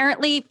 I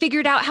apparently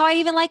figured out how I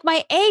even like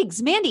my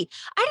eggs. Mandy,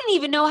 I didn't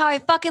even know how I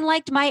fucking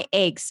liked my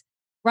eggs.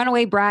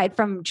 Runaway Bride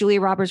from Julia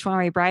Roberts'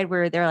 Runaway Bride,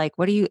 where they're like,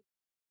 what do you?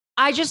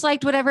 I just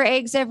liked whatever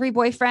eggs every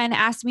boyfriend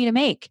asked me to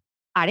make.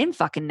 I didn't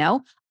fucking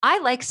know. I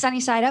like sunny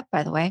side up,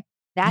 by the way.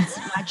 That's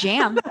my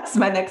jam. That's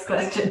my next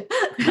question.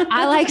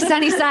 I like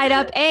sunny side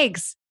up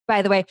eggs,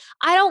 by the way.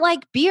 I don't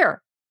like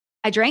beer.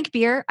 I drank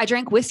beer. I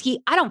drank whiskey.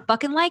 I don't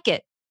fucking like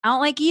it. I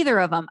don't like either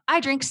of them. I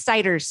drink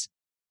ciders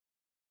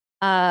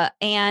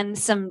and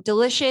some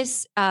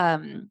delicious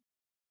wine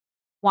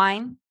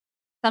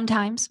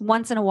sometimes,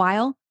 once in a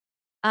while.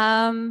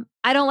 I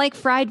don't like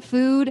fried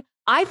food.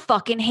 I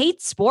fucking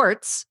hate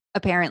sports,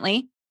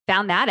 apparently.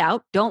 Found that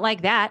out. Don't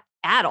like that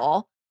at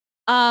all.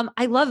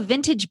 I love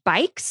vintage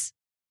bikes.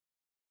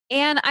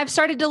 And I've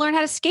started to learn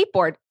how to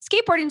skateboard.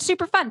 Skateboarding's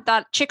super fun.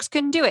 Thought chicks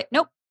couldn't do it.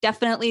 Nope,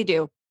 definitely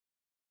do.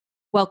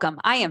 Welcome.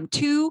 I am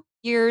 2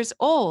 years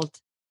old.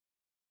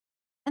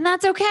 And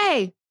that's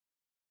okay.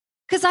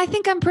 Because I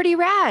think I'm pretty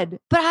rad.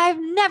 But I've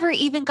never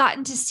even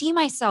gotten to see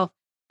myself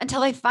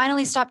until I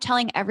finally stopped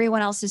telling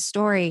everyone else's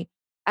story,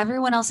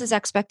 everyone else's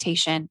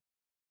expectation.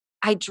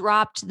 I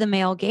dropped the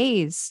male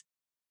gaze.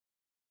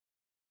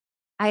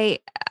 I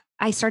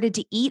started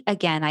to eat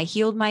again. I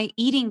healed my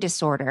eating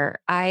disorder.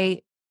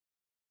 I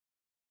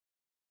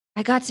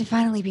got to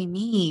finally be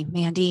me,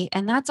 Mandy.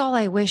 And that's all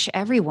I wish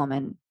every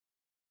woman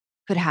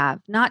could have.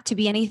 Not to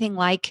be anything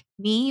like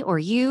me or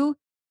you,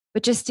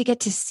 but just to get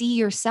to see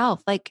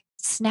yourself. Like,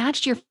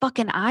 snatch your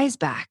fucking eyes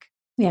back.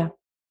 Yeah.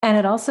 And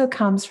it also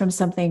comes from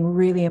something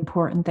really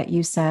important that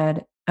you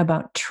said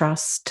about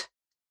trust.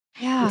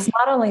 Yeah. It's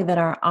not only that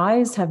our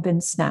eyes have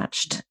been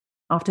snatched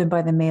often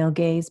by the male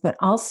gaze, but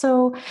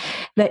also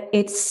that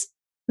it's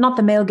not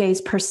the male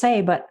gaze per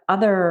se, but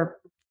other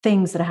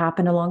things that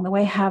happen along the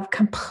way have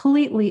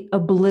completely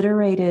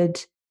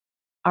obliterated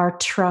our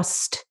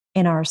trust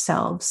in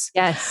ourselves.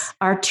 Yes.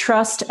 Our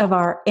trust of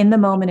our in the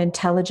moment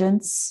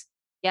intelligence.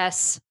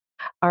 Yes.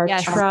 Our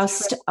Yes.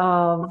 trust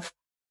of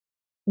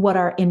what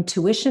our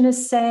intuition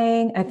is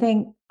saying. I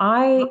think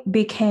I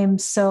became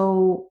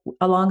so,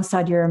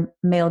 alongside your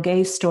male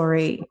gaze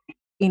story,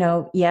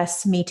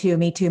 yes, me too,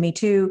 me too, me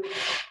too.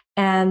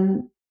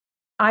 And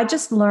I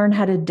just learned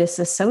how to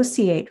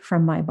disassociate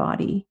from my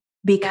body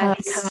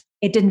because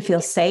it didn't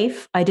feel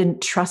safe. I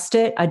didn't trust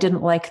it. I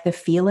didn't like the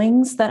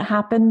feelings that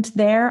happened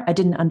there. I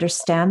didn't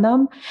understand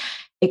them.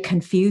 It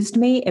confused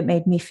me. It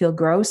made me feel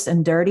gross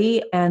and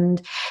dirty.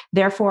 And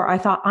therefore, I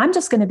thought, I'm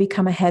just going to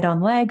become a head on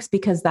legs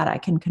because that I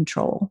can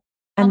control.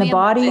 And the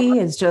body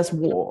is just,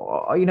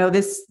 whoa,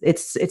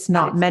 it's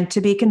not meant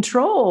to be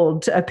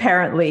controlled,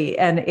 apparently.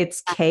 And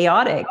it's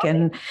chaotic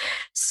and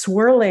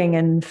swirling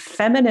and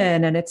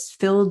feminine. And it's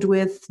filled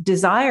with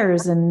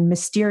desires and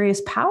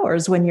mysterious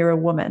powers when you're a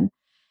woman.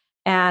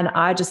 And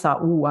I just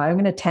thought, ooh, I'm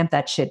going to tamp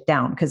that shit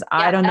down because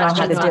I don't know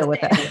how to deal with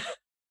it.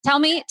 Tell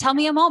me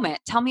a moment.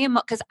 Tell me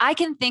because I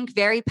can think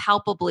very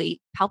palpably.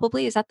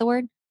 Palpably, is that the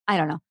word? I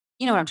don't know.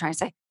 You know what I'm trying to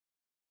say.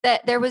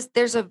 That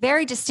there's a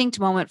very distinct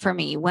moment for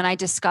me when I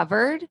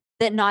discovered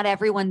that not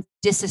everyone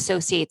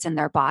disassociates in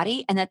their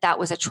body and that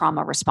was a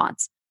trauma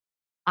response.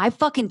 I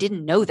fucking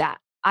didn't know that.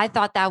 I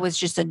thought that was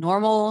just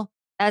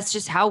that's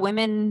just how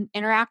women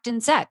interact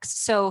in sex.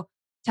 So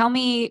tell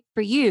me,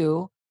 for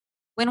you,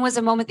 when was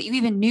a moment that you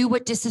even knew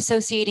what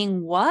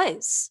disassociating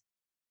was?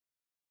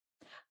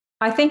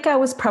 I think I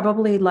was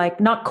probably like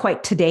not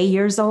quite today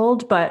years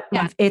old, but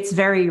Yeah. it's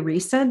very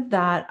recent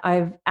that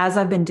as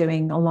I've been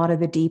doing a lot of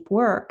the deep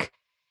work,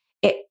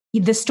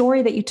 the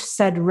story that you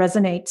said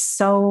resonates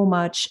so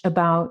much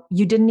about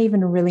you didn't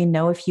even really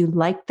know if you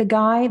liked the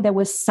guy. There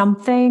was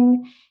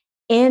something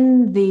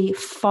in the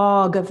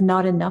fog of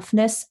not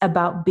enoughness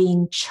about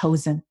being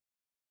chosen.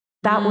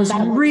 That was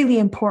really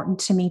important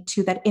to me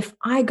too, that if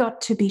I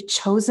got to be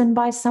chosen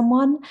by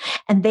someone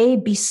and they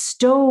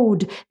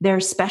bestowed their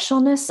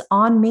specialness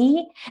on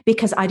me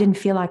because I didn't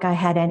feel like I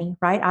had any,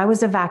 right? I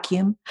was a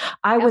vacuum.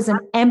 I was an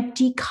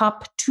empty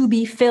cup to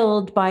be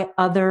filled by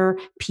other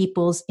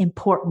people's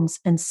importance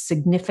and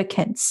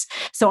significance.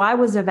 So I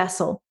was a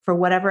vessel for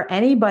whatever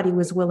anybody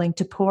was willing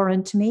to pour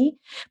into me.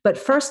 But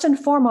first and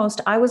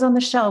foremost, I was on the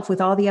shelf with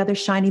all the other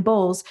shiny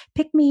bowls.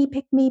 Pick me,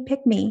 pick me,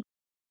 pick me.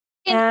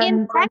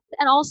 In sex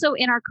and also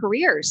in our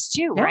careers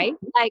too, Yeah, right?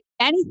 Like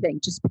anything,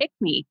 just pick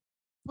me,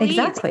 please.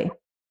 exactly.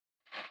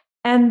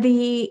 And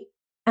the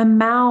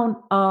amount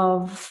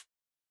of,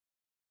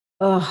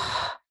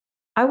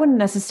 I wouldn't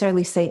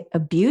necessarily say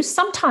abuse.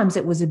 Sometimes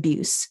it was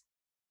abuse,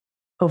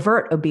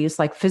 overt abuse,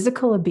 like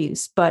physical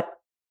abuse, but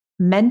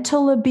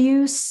mental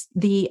abuse,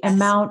 the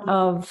amount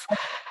of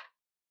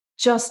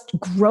just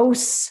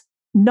gross,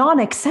 non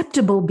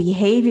acceptable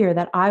behavior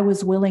that I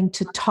was willing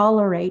to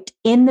tolerate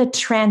in the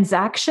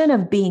transaction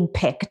of being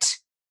picked.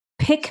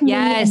 Pick me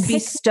and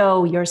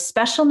bestow your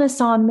specialness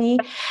on me,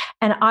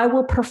 and I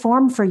will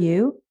perform for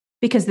you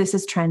because this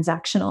is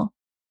transactional.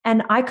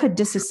 And I could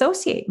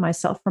disassociate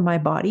myself from my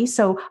body.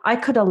 So I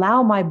could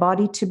allow my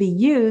body to be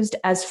used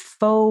as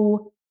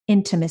faux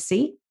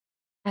intimacy.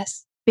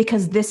 Yes.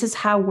 Because this is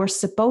how we're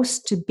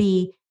supposed to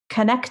be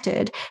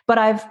connected.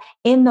 But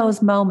in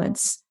those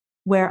moments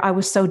where I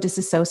was so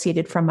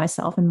disassociated from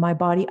myself and my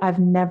body,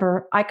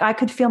 I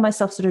could feel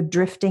myself sort of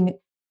drifting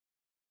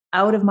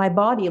out of my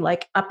body,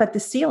 like up at the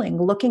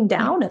ceiling, looking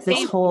down at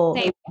this whole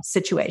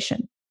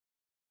situation.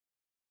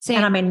 Same.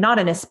 And I mean, not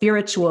in a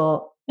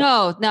spiritual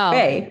no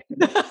way,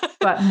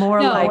 but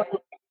more like,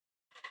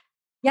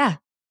 yeah.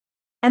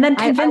 And then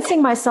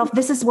convincing myself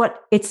this is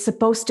what it's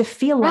supposed to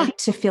feel like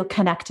to feel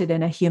connected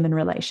in a human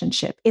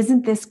relationship.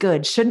 Isn't this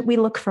good? Shouldn't we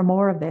look for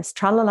more of this?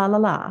 Tra la la la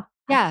la.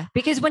 Yeah,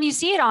 because when you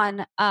see it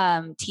on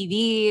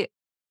TV,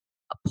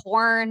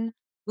 porn,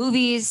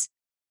 movies,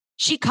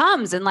 she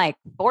comes in like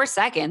 4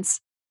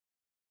 seconds.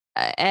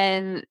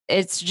 And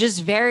it's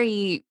just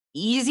very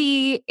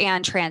easy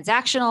and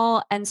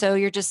transactional. And so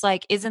you're just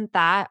like, isn't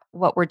that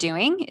what we're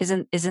doing?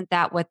 Isn't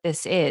that what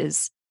this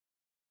is?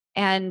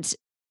 And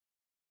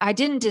I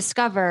didn't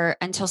discover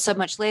until so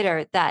much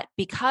later that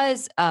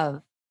because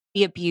of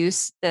the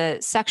abuse, the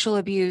sexual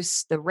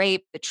abuse, the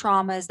rape, the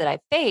traumas that I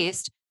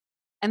faced.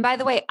 And by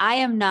the way, I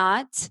am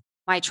not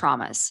my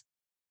traumas.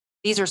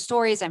 These are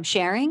stories I'm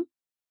sharing,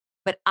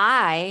 but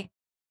I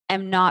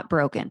am not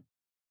broken.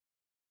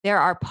 There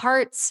are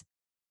parts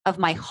of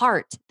my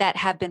heart that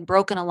have been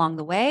broken along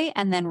the way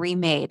and then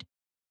remade.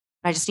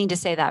 I just need to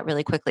say that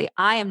really quickly.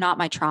 I am not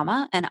my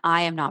trauma and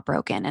I am not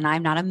broken and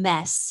I'm not a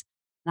mess.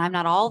 And I'm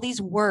not all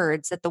these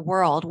words that the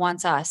world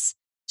wants us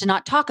to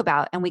not talk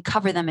about and we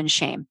cover them in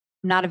shame.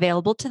 I'm not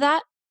available to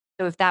that.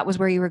 So if that was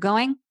where you were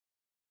going,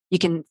 you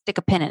can stick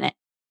a pin in it.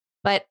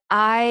 But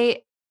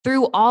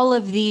through all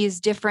of these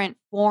different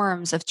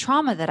forms of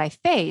trauma that I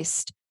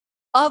faced,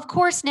 of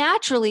course,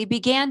 naturally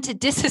began to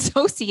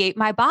disassociate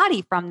my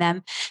body from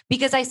them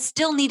because I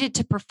still needed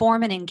to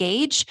perform and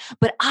engage,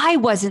 but I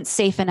wasn't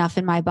safe enough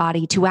in my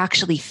body to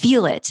actually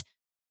feel it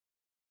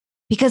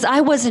because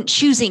I wasn't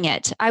choosing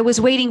it. I was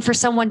waiting for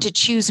someone to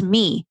choose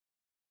me.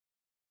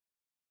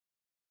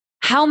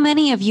 How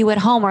many of you at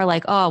home are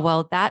like, oh,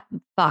 well, that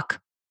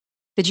fuck.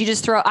 Did you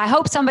just throw? I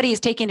hope somebody is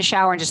taking a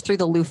shower and just threw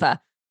the loofah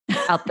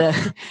out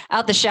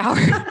the shower.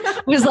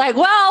 Was like,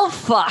 well,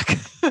 fuck.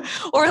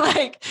 Or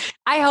like,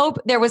 I hope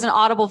there was an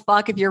audible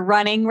fuck if you're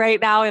running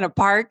right now in a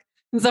park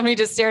and somebody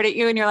just stared at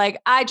you and you're like,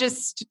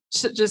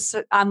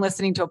 I'm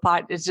listening to a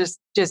pod. It's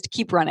just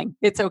keep running.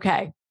 It's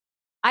okay.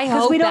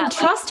 Because we don't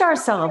trust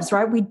ourselves,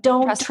 right? We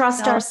don't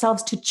trust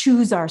ourselves to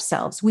choose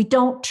ourselves. We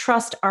don't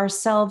trust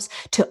ourselves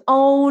to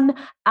own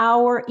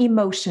our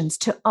emotions,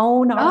 to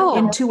own our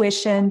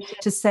intuition,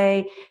 to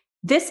say,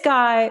 this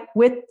guy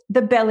with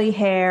the belly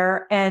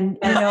hair and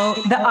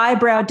the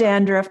eyebrow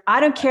dandruff, I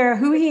don't care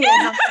who he is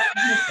on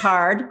his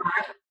card.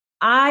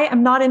 I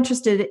am not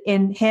interested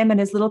in him and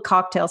his little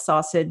cocktail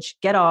sausage.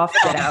 Get off,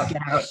 get out,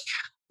 get out.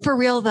 For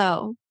real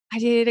though, I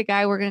dated a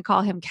guy, we're going to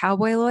call him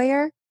Cowboy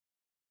Lawyer.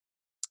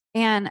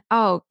 And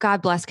oh,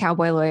 God bless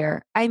Cowboy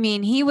Lawyer. I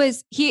mean,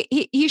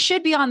 he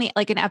should be on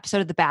an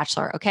episode of The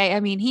Bachelor. Okay. I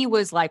mean, he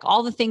was like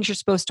all the things you're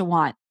supposed to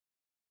want.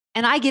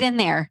 And I get in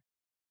there.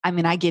 And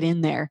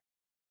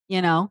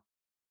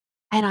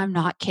I'm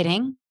not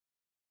kidding.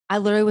 I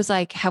literally was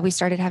like, have we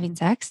started having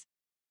sex?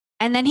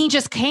 And then he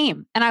just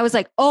came and I was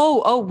like,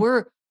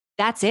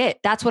 that's it.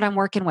 That's what I'm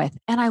working with.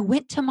 And I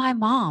went to my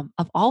mom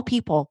of all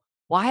people,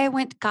 why I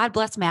went, God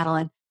bless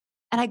Madeline.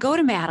 And I go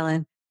to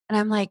Madeline and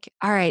I'm like,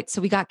 all right,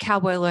 so we got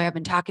Cowboy Lawyer. I've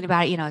been talking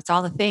about it. It's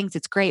all the things.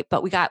 It's great,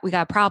 but we got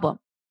a problem.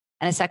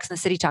 And a Sex and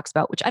the City talks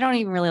about, which I don't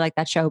even really like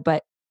that show,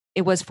 but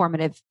it was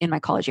formative in my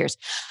college years.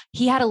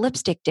 He had a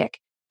lipstick dick.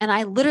 And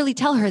I literally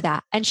tell her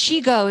that. And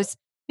she goes,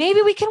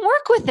 maybe we can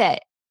work with it.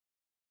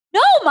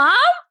 No, mom,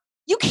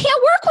 you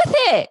can't work with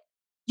it.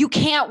 You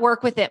can't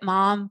work with it,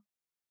 mom.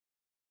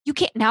 You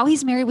can't. Now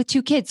he's married with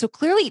 2 kids. So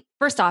clearly,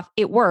 first off,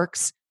 it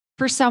works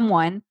for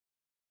someone.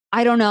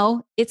 I don't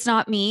know. It's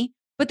not me.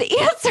 But the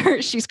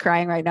answer, she's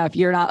crying right now. If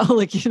you're not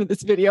looking at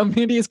this video,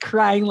 Mandy is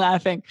crying,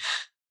 laughing.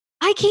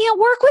 I can't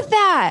work with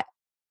that.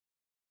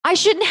 I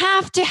shouldn't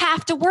have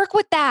to work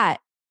with that.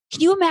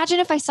 Can you imagine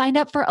if I signed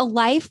up for a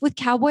life with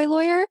Cowboy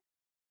Lawyer?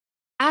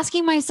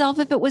 Asking myself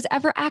if it was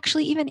ever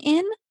actually even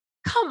in?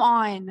 Come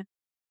on.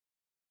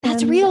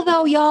 That's real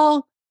though,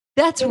 y'all.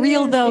 That's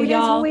real though,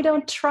 y'all. It is when we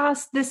don't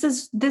trust. This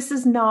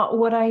is not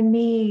what I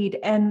need.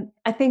 And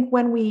I think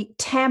when we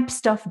tamp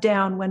stuff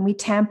down, when we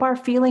tamp our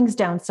feelings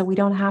down so we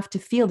don't have to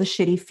feel the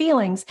shitty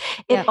feelings,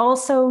 it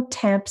also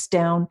tamps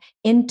down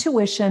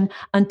intuition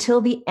until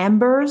the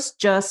embers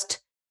just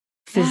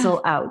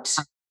fizzle out.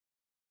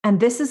 And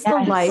this is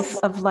the life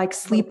of like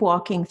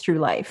sleepwalking through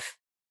life.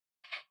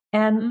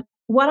 And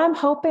what I'm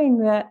hoping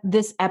that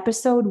this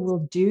episode will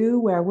do,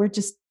 where we're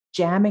just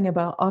jamming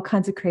about all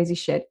kinds of crazy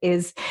shit,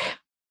 is...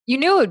 You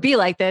knew it would be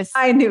like this.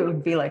 I knew it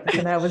would be like this.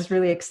 And I was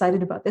really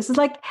excited about this. It's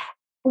like,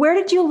 where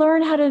did you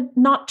learn how to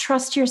not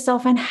trust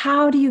yourself? And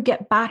how do you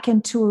get back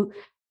into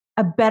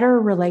a better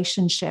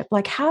relationship?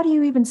 Like, how do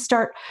you even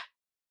start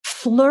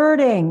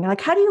flirting?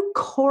 Like, how do you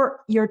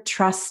court your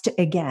trust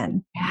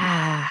again?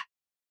 Yeah.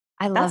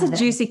 I love That's a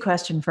juicy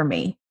question for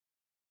me.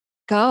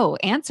 Go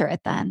answer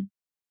it then.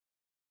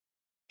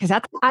 Because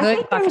that's a good I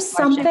think there's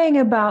something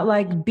about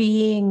like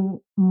being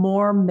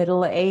more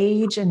middle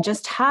age and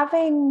just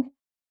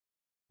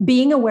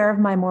being aware of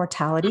my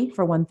mortality,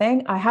 for one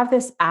thing. I have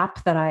this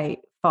app that I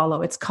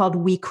follow. It's called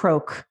We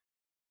Croak.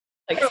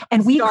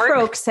 And We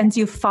Croak sends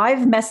you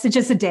 5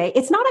 messages a day.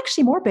 It's not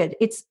actually morbid.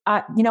 It's,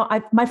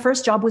 my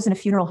first job was in a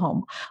funeral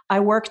home. I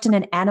worked in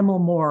an animal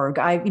morgue.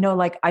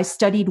 I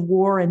studied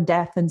war and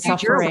death and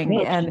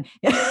suffering. And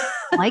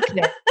like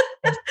this.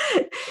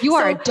 You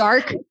are a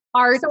dark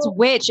arts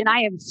witch, and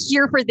I am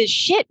here for this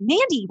shit.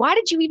 Mandy, I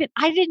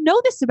didn't know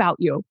this about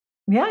you.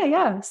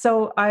 Yeah.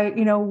 So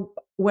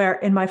where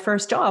in my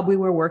first job, we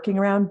were working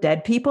around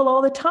dead people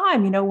all the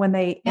time, when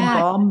they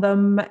embalm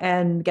them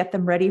and get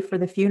them ready for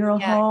the funeral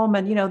home.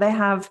 And, they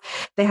have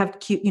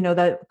cute,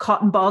 the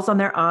cotton balls on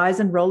their eyes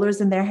and rollers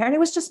in their hair. And it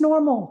was just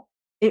normal.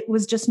 It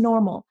was just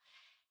normal.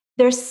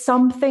 There's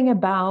something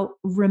about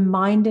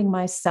reminding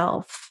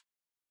myself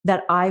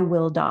that I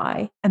will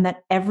die, and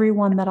that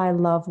everyone that I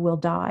love will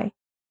die,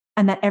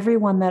 and that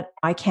everyone that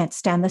I can't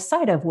stand the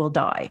sight of will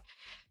die.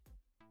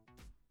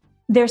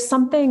 There's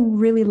something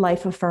really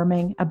life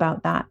affirming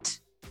about that.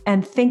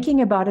 And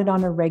thinking about it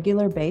on a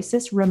regular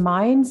basis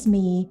reminds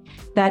me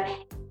that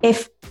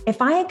if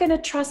I ain't going to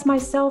trust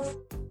myself,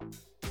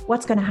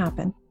 what's going to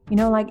happen?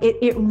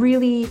 It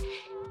really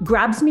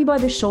grabs me by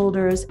the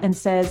shoulders and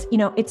says,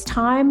 it's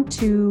time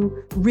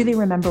to really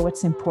remember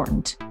what's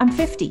important. I'm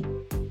 50,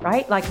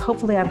 right? Like,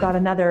 hopefully I've got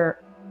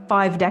another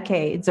 5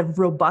 decades of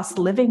robust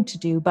living to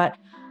do, but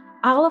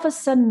all of a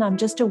sudden, I'm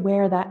just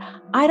aware that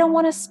I don't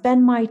want to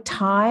spend my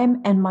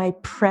time and my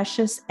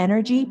precious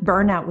energy.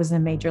 Burnout was a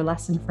major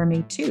lesson for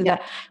me too.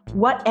 That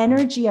what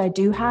energy I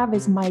do have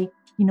is my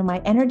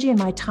energy and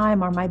my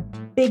time are my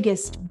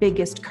biggest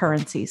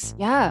currencies.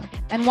 Yeah.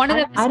 And one of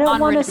them is I don't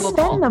want to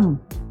spend them.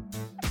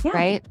 Yeah,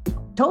 right?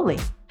 Totally.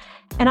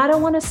 And I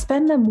don't want to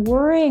spend them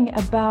worrying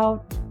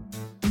about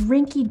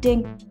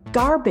rinky-dink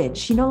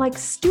garbage, like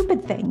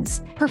stupid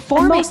things.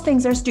 Performing. And most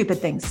things are stupid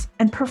things.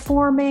 And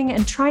performing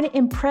and trying to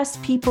impress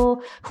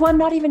people who I'm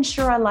not even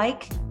sure I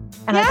like.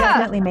 And I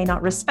definitely may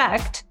not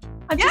respect.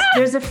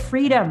 There's a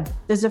freedom.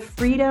 There's a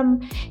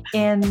freedom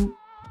in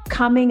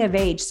coming of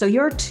age. So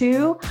you're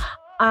 2.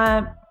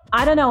 I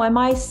don't know. Am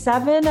I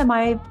 7? Am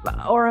I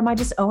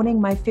just owning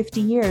my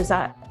 50 years?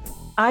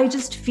 I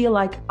just feel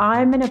like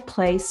I'm in a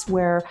place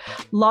where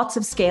lots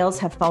of scales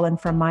have fallen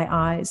from my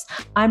eyes.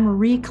 I'm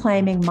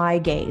reclaiming my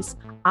gaze.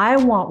 I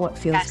want what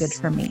feels good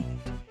for me.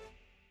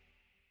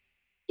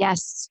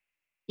 Yes.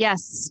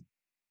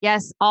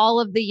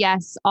 All of the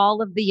yes.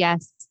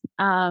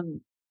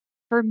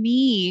 For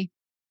me,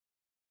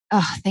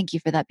 thank you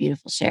for that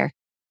beautiful share.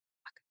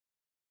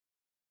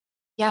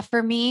 Yeah,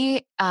 for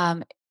me,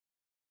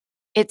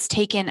 it's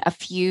taken a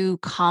few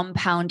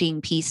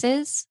compounding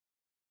pieces.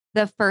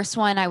 The first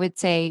one I would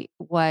say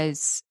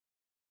was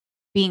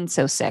being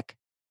so sick.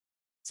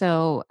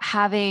 So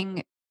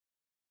having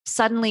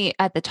suddenly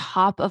at the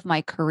top of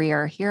my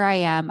career, here I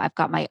am, I've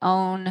got my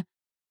own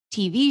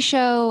TV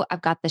show.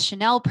 I've got the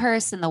Chanel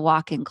purse in the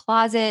walk-in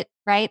closet,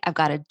 right? I've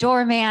got a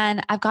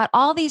doorman. I've got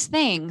all these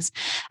things.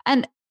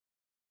 And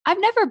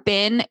I've never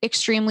been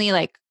extremely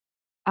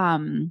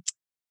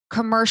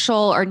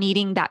commercial or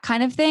needing that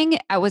kind of thing.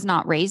 I was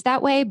not raised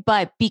that way.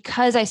 But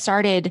because I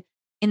started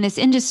in this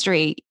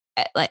industry,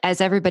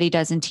 as everybody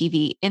does in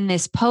TV, in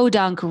this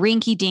podunk,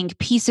 rinky dink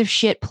piece of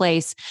shit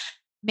place,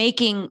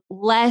 making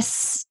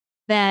less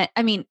than,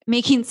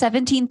 making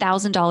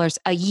 $17,000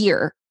 a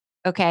year.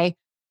 Okay.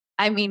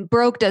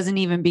 Broke doesn't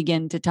even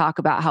begin to talk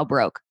about how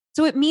broke.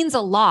 So it means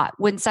a lot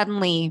when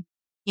suddenly,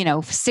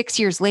 6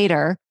 years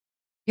later,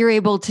 you're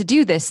able to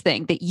do this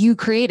thing that you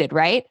created,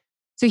 right?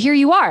 So here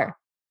you are.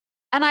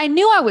 And I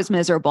knew I was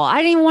miserable. I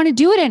didn't even want to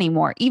do it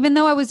anymore, even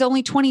though I was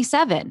only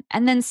 27.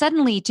 And then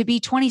suddenly to be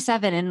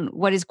 27 in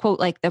what is, quote,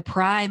 like the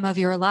prime of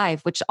your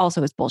life, which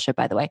also is bullshit,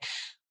 by the way.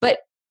 But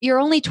you're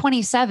only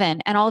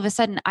 27 and all of a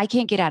sudden I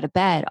can't get out of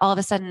bed. All of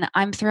a sudden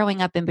I'm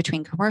throwing up in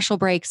between commercial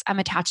breaks. I'm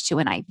attached to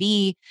an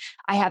IV.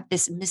 I have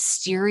this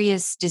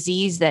mysterious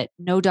disease that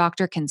no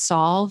doctor can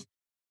solve.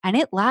 And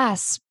it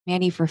lasts,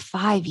 Mandy, for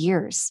 5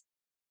 years.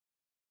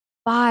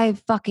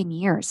 5 fucking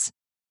years.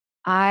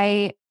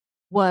 I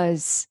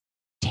was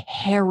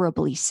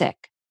terribly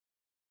sick.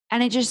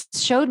 And it just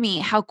showed me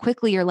how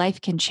quickly your life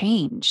can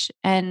change.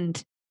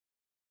 And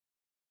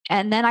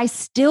then I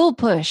still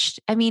pushed.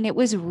 It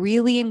was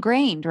really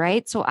ingrained,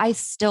 right? So I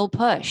still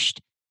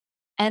pushed.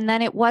 And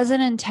then it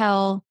wasn't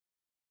until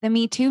the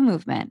Me Too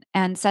movement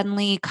and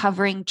suddenly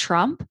covering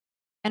Trump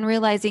and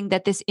realizing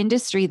that this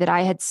industry that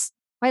I had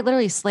quite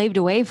literally slaved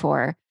away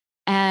for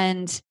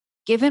and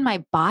given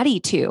my body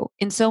to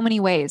in so many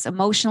ways,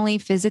 emotionally,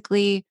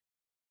 physically,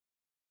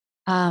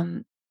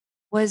 had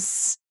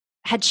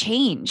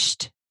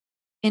changed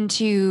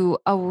into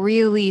a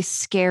really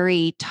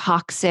scary,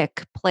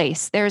 toxic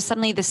place. There's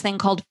suddenly this thing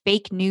called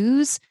fake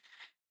news,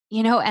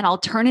 and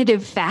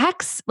alternative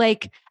facts.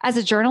 Like as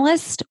a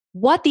journalist,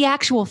 what the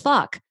actual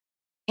fuck?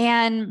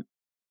 And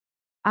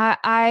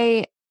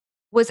I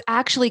was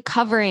actually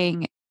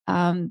covering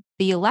the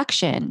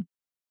election,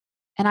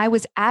 and I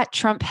was at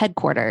Trump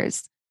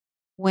headquarters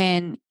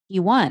when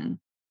he won.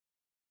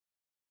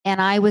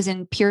 And I was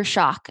in pure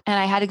shock, and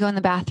I had to go in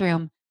the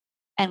bathroom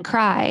and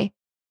cry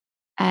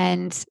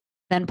and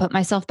then put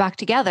myself back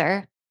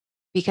together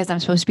because I'm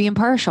supposed to be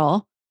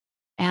impartial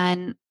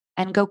and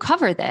go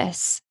cover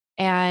this.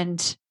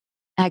 And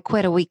I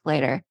quit a week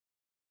later.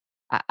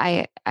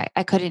 I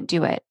couldn't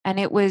do it. And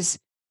it was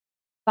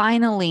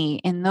finally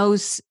in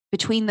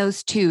between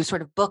those two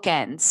sort of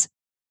bookends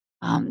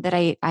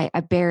that I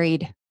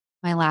buried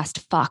my last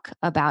fuck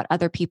about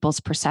other people's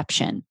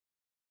perception.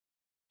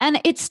 And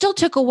it still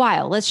took a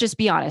while. Let's just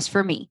be honest.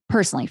 For me,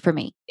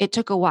 personally, it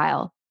took a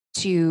while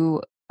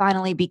to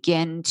finally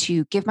begin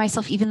to give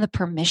myself even the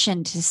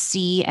permission to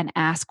see and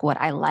ask what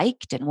I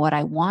liked and what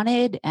I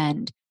wanted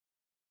and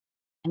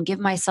give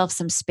myself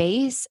some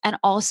space and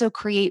also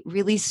create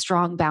really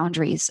strong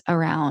boundaries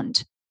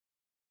around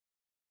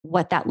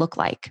what that looked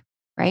like,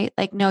 right?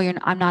 Like, no,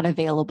 I'm not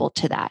available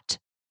to that.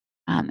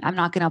 I'm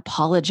not going to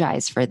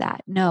apologize for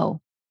that.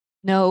 No,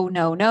 no,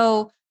 no,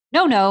 no,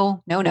 no,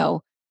 no, no,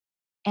 no.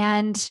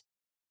 And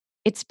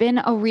it's been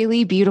a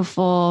really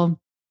beautiful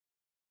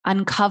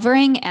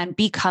uncovering and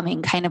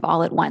becoming kind of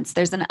all at once.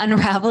 There's an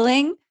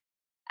unraveling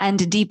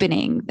and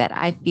deepening that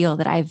I feel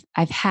that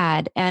I've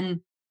had.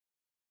 And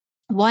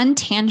one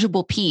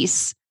tangible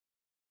piece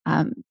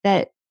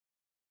that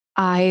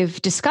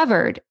I've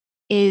discovered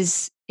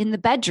is in the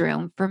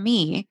bedroom for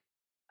me.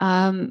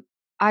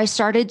 I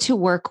started to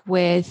work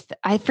with,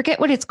 I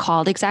forget what it's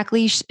called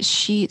exactly.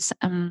 It's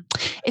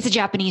a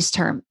Japanese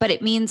term, but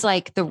it means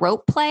like the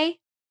rope play.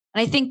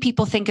 And I think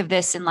people think of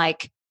this in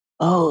like,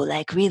 oh,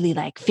 like really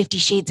like 50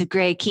 Shades of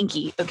Grey,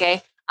 kinky.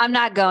 Okay. I'm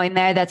not going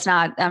there.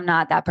 I'm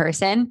not that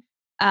person.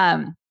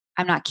 I'm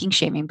not kink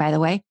shaming, by the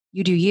way.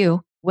 You do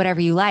you,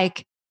 whatever you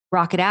like,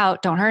 rock it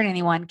out. Don't hurt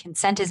anyone.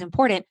 Consent is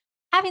important.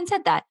 Having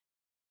said that,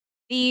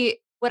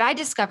 what I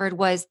discovered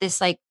was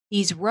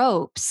these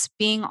ropes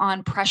being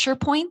on pressure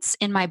points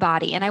in my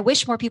body. And I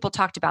wish more people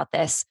talked about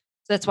this.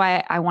 So that's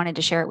why I wanted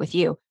to share it with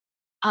you.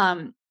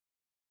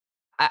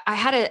 I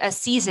had a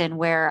season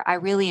where I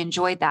really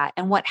enjoyed that.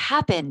 And what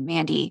happened,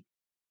 Mandy,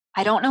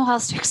 I don't know how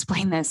else to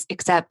explain this,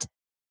 except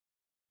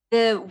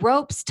the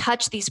ropes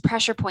touch these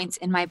pressure points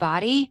in my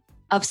body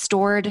of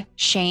stored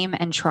shame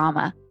and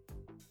trauma.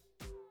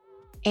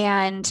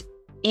 And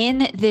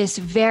in this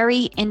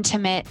very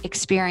intimate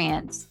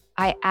experience,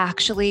 I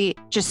actually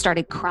just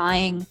started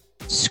crying,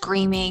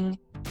 screaming,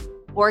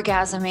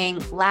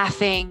 orgasming,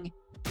 laughing.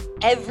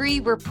 Every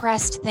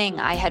repressed thing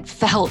I had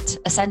felt,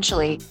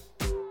 essentially,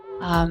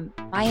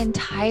 my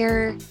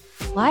entire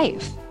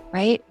life,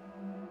 right,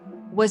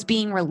 was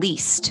being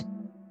released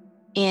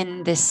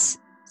in this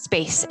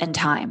space and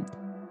time.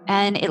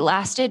 And it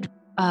lasted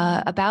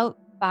about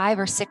 5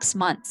 or 6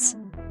 months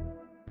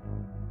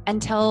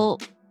until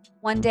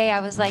one day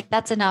I was like,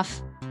 that's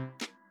enough.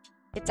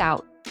 It's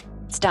out.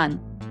 It's done.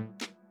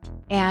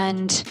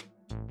 And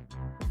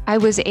I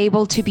was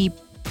able to be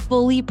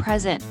fully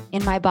present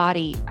in my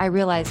body. I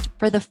realized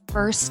for the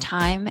first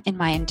time in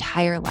my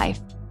entire life,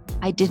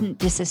 I didn't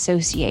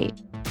disassociate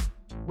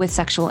with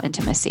sexual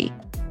intimacy.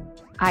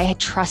 I had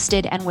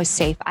trusted and was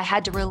safe. I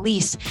had to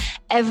release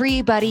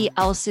everybody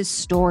else's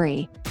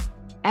story,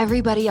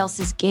 everybody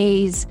else's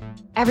gaze,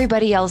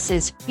 everybody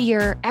else's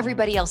fear,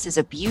 everybody else's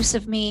abuse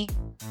of me,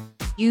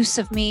 use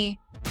of me.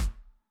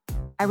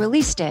 I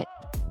released it.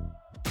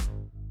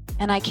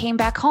 And I came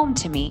back home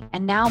to me.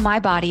 And now my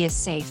body is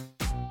safe.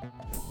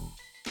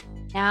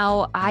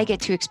 Now I get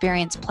to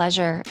experience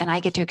pleasure and I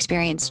get to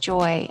experience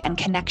joy and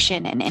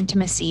connection and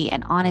intimacy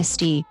and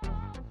honesty.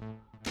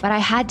 But I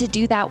had to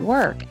do that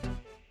work.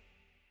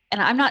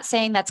 And I'm not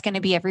saying that's going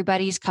to be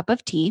everybody's cup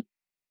of tea.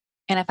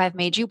 And if I've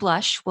made you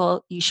blush,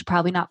 well, you should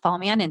probably not follow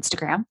me on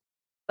Instagram.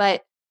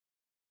 But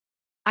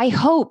I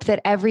hope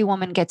that every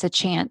woman gets a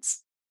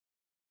chance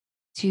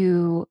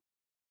to,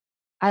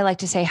 I like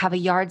to say, have a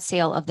yard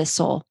sale of the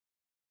soul.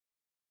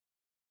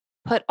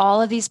 Put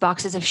all of these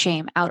boxes of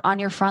shame out on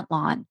your front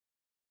lawn.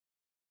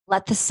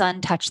 Let the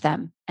sun touch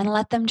them and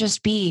let them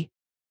just be.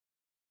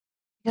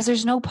 Because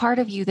there's no part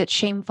of you that's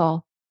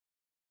shameful.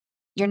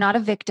 You're not a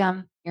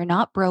victim. You're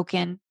not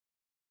broken.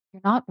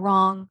 You're not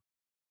wrong.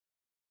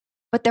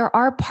 But there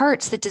are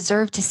parts that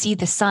deserve to see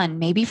the sun,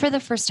 maybe for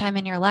the first time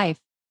in your life.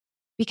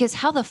 Because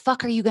how the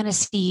fuck are you going to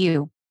see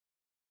you?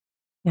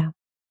 Yeah.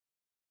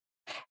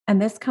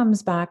 And this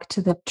comes back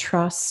to the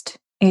trust.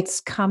 It's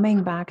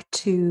coming back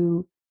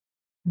to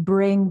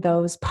bring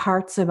those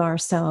parts of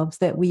ourselves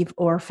that we've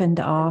orphaned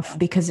off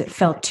because it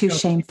felt too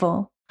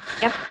shameful.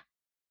 Yep.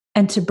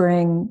 And to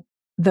bring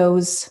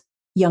those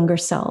younger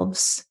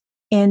selves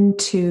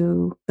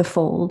into the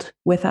fold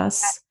with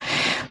us.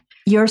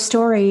 Your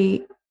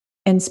story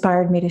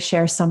inspired me to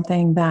share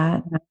something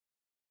that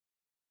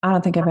I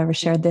don't think I've ever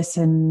shared this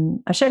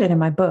I shared it in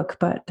my book,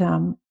 but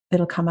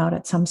it'll come out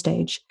at some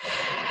stage.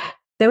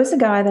 There was a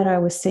guy that I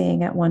was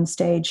seeing at one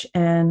stage,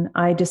 and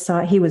I just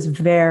saw he was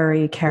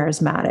very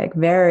charismatic,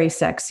 very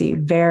sexy,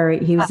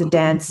 he was a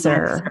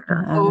dancer,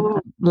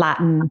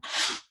 Latin.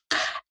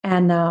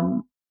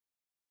 And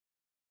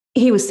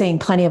he was seeing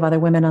plenty of other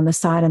women on the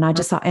side. And I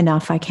just thought,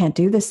 enough, I can't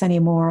do this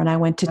anymore. And I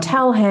went to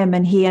tell him,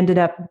 and he ended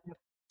up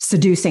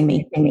seducing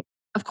me.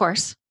 Of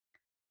course.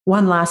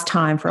 One last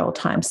time for old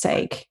time's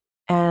sake.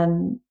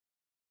 And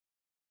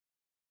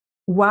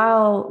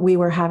while we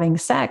were having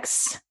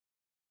sex,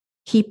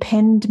 he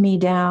pinned me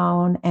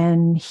down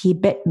and he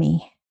bit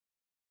me.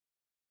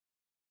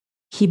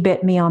 He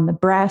bit me on the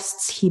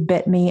breasts. He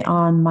bit me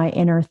on my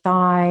inner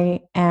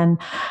thigh. And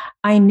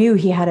I knew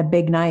he had a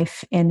big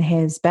knife in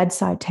his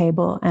bedside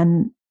table.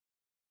 And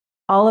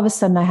all of a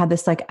sudden I had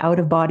this like out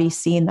of body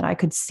scene that I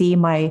could see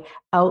my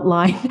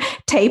outline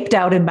taped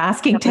out in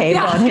masking tape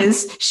on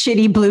his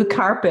shitty blue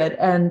carpet.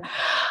 And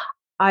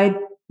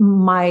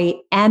my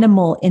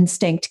animal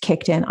instinct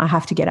kicked in. I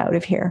have to get out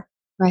of here.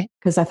 Right.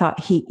 Because I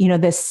thought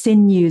the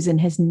sinews in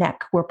his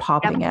neck were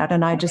popping out.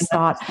 And I just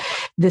thought,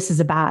 this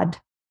is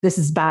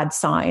bad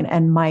sign.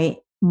 And my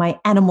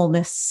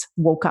animalness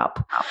woke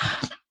up.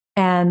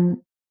 And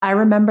I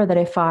remember that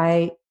if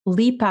I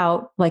leap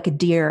out like a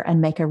deer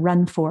and make a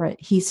run for it,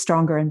 he's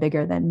stronger and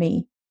bigger than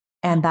me.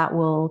 And that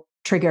will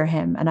trigger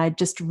him. And I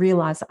just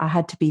realized I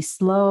had to be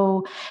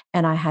slow,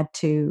 and I had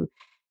to,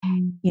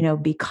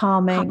 be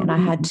calming, and I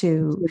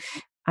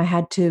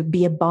had to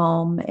be a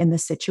balm in the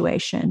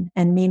situation.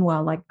 And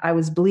meanwhile, like I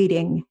was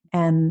bleeding,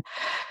 and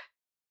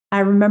I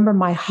remember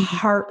my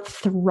heart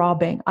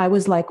throbbing. I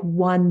was like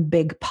one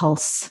big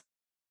pulse.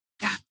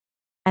 Yeah.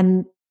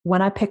 And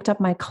when I picked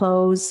up my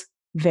clothes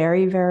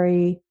very,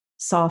 very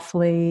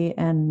softly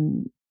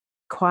and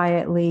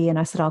quietly, and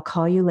I said, I'll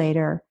call you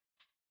later.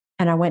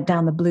 And I went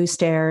down the blue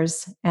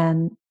stairs.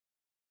 And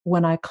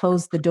when I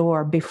closed the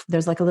door,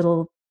 there's like a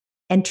little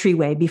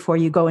entryway before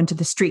you go into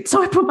the street.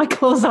 So I put my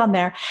clothes on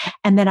there,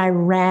 and then I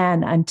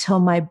ran until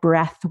my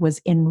breath was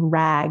in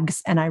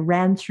rags. And I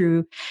ran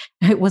through,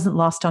 it wasn't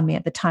lost on me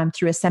at the time,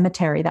 through a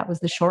cemetery. That was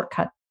the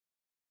shortcut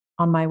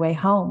on my way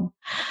home.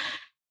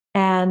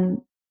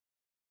 And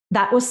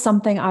that was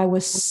something I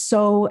was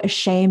so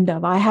ashamed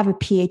of. I have a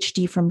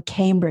PhD from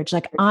Cambridge.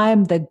 Like,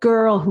 I'm the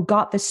girl who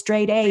got the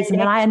straight A's. And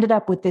then I ended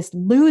up with this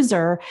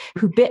loser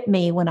who bit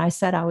me when I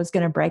said I was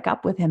going to break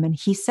up with him. And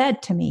he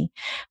said to me,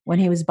 when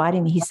he was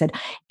biting me, he said,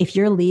 if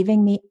you're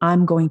leaving me,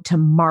 I'm going to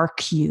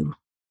mark you.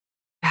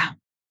 Yeah.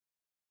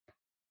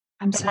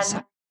 I'm so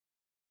sorry.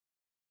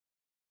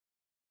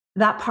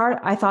 That part,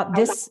 I thought,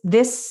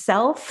 this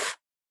self,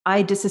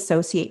 I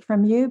disassociate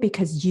from you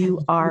because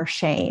you are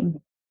shame.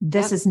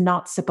 This is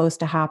not supposed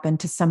to happen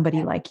to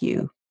somebody like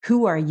you.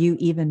 Who are you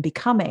even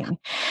becoming?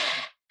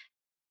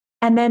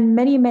 And then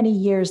many, many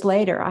years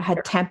later, I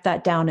had tamped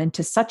that down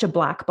into such a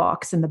black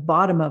box in the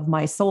bottom of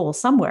my soul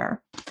somewhere.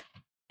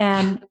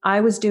 And I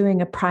was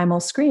doing a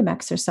primal scream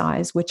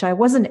exercise, which I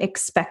wasn't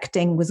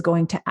expecting was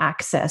going to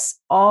access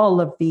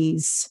all of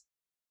these,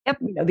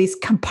 these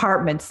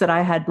compartments that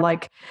I had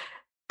like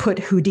put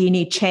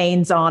Houdini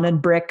chains on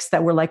and bricks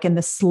that were like in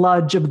the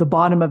sludge of the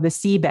bottom of the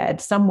seabed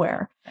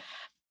somewhere.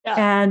 Yeah.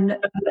 And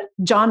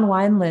John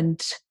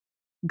Wineland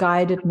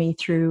guided me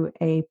through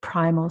a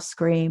primal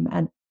scream.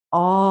 And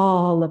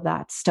all of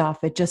that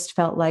stuff. It just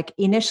felt like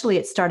initially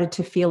it started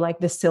to feel like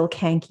the silk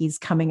hankies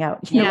coming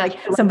out, like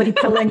somebody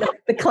pulling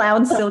the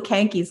clown silk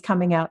hankies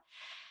coming out.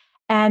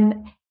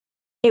 And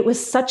it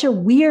was such a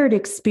weird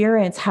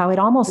experience how it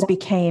almost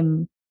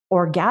became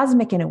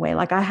orgasmic in a way.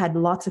 Like I had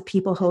lots of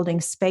people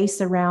holding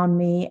space around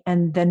me,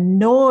 and the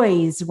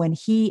noise when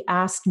he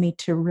asked me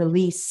to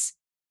release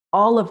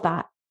all of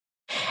that.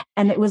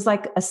 And it was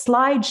like a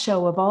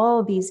slideshow of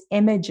all these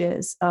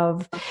images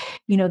of,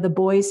 the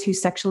boys who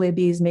sexually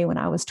abused me when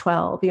I was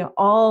 12,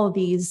 all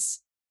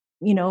these,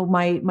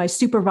 my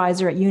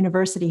supervisor at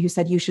university who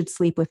said, you should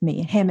sleep with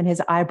me, him and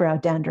his eyebrow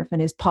dandruff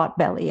and his pot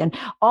belly, and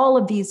all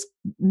of these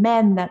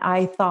men that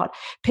I thought,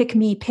 pick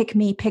me, pick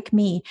me, pick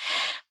me.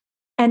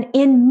 And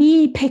in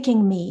me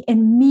picking me,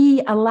 in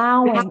me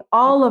allowing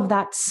all of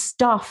that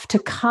stuff to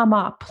come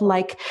up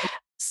like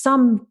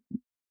some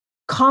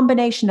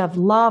combination of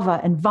lava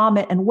and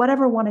vomit and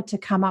whatever wanted to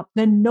come up,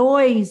 the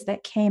noise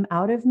that came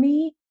out of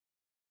me,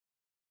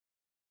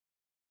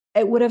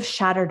 it would have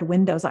shattered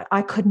windows.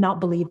 I could not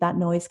believe that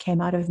noise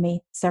came out of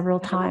me several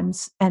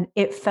times. And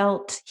it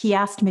felt, he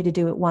asked me to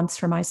do it once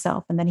for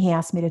myself. And then he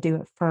asked me to do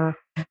it for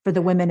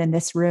the women in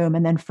this room.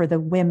 And then for the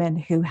women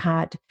who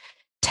had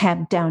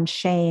tamped down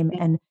shame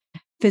and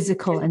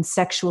physical and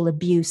sexual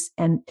abuse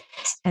and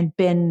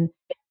been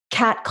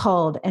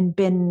catcalled and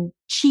been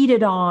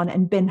cheated on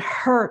and been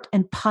hurt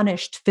and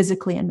punished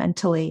physically and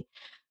mentally.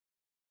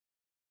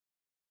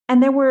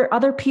 And there were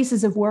other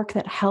pieces of work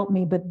that helped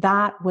me, but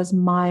that was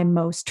my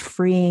most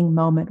freeing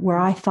moment where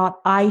I thought,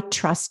 I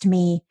trust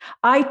me.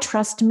 I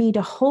trust me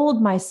to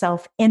hold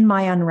myself in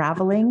my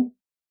unraveling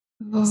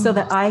so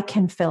that I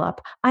can fill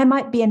up. I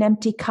might be an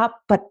empty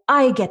cup, but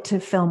I get to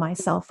fill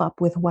myself up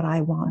with what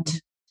I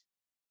want.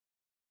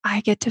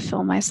 I get to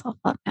fill myself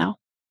up now.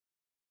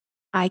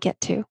 I get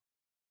to.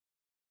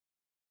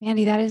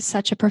 Mandy, that is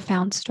such a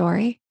profound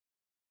story.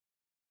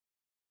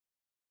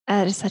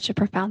 That is such a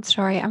profound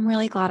story. I'm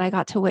really glad I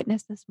got to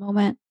witness this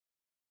moment.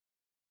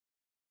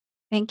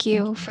 Thank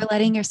you for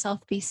letting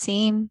yourself be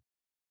seen.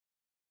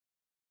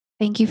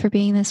 Thank you for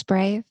being this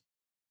brave.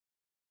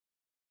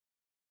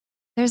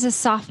 There's a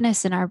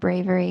softness in our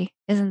bravery,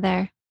 isn't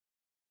there?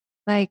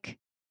 Like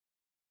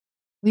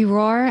we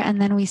roar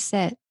and then we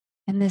sit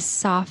in this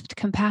soft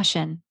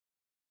compassion.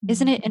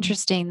 Isn't it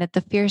interesting that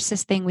the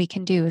fiercest thing we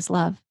can do is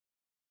love?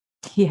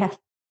 Yeah.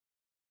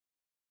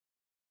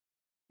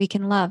 We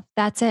can love.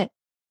 That's it.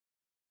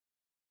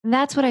 And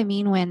that's what I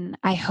mean when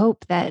I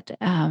hope that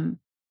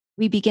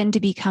we begin to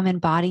become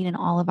embodied in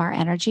all of our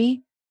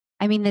energy.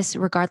 I mean this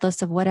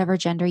regardless of whatever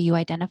gender you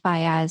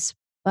identify as,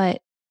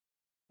 but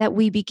that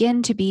we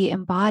begin to be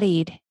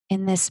embodied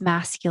in this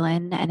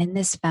masculine and in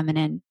this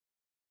feminine.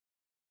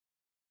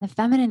 The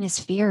feminine is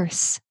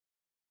fierce.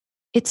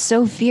 It's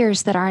so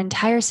fierce that our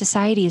entire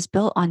society is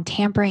built on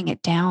tampering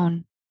it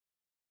down.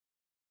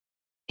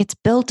 It's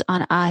built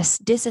on us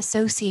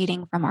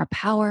disassociating from our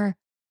power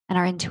and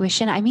our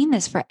intuition. I mean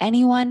this for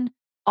anyone,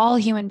 all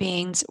human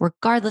beings,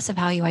 regardless of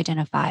how you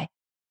identify.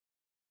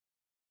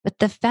 But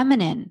the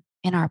feminine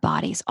in our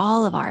bodies,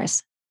 all of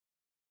ours,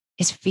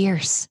 is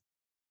fierce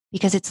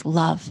because it's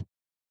love.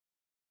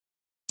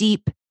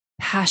 Deep,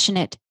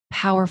 passionate,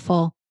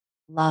 powerful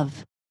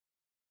love.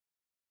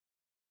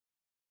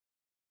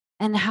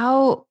 And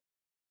how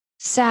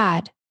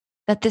sad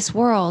that this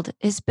world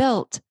is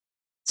built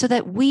so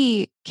that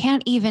we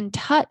can't even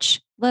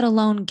touch, let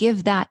alone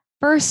give that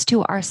first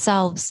to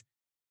ourselves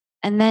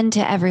and then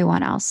to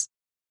everyone else.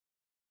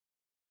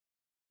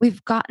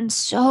 We've gotten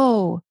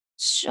so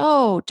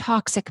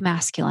toxic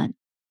masculine.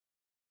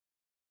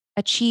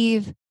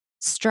 Achieve,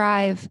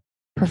 strive,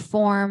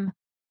 perform,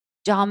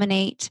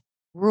 dominate,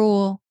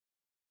 rule.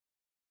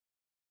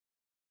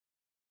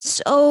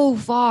 So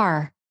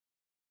far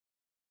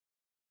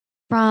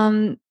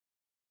from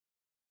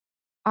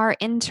our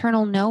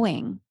internal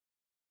knowing,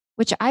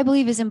 which I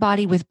believe is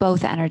embodied with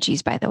both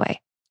energies, by the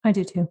way. I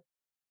do too.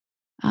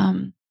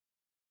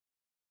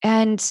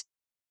 And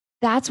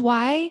that's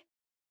why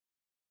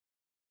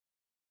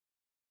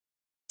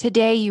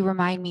today you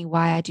remind me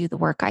why I do the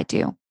work I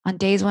do. On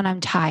days when I'm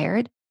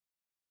tired,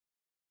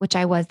 which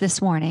I was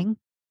this morning,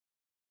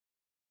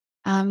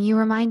 you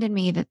reminded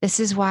me that this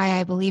is why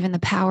I believe in the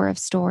power of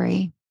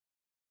story.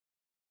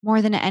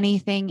 More than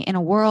anything, in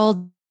a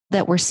world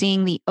that we're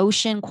seeing the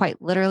ocean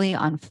quite literally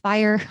on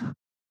fire,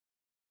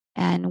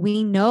 and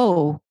we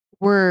know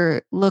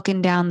we're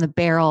looking down the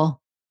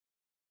barrel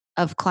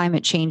of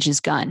climate change's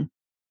gun.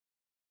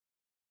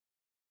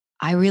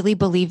 I really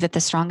believe that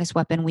the strongest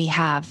weapon we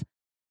have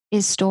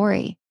is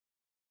story.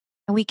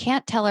 And we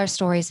can't tell our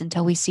stories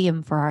until we see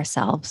them for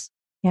ourselves.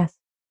 Yes.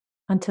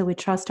 Until we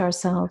trust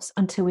ourselves,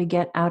 until we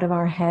get out of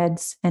our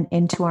heads and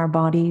into our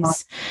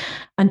bodies,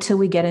 until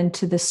we get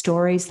into the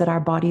stories that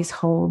our bodies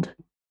hold,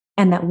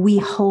 and that we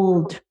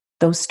hold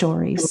those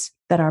stories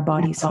that our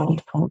bodies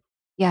hold.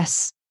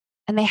 Yes.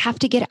 And they have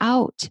to get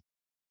out.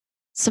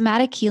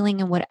 Somatic healing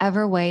in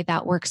whatever way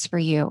that works for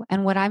you.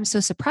 And what I'm so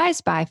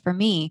surprised by for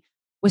me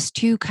was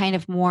two kind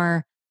of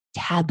more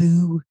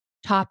taboo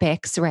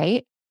topics,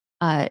 right?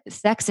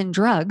 Sex and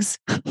drugs.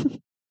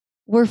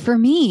 were for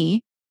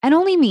me, and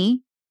only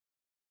me,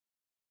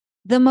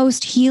 the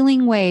most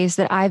healing ways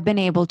that I've been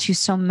able to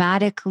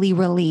somatically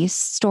release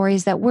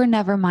stories that were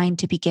never mine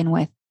to begin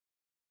with,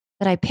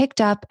 that I picked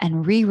up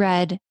and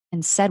reread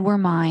and said were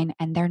mine,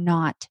 and they're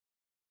not.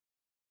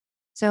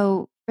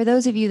 So, for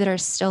those of you that are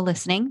still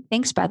listening,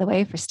 thanks, by the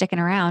way, for sticking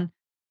around.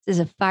 This is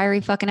a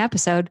fiery fucking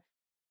episode.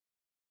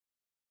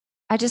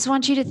 I just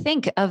want you to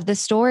think of the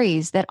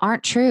stories that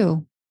aren't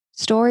true,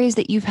 stories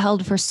that you've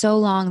held for so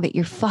long that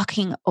you're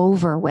fucking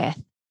over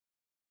with,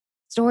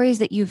 stories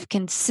that you've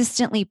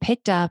consistently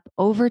picked up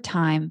over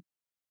time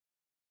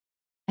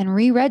and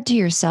reread to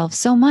yourself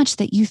so much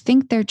that you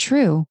think they're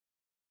true.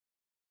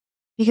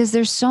 Because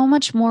there's so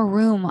much more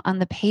room on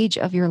the page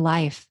of your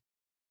life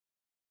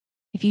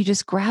if you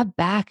just grab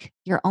back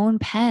your own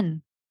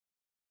pen.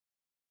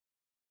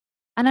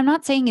 And I'm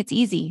not saying it's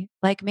easy.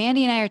 Like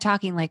Mandy and I are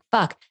talking like,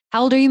 fuck.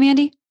 How old are you,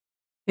 Mandy?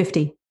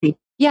 50.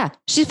 Yeah,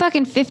 she's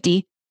fucking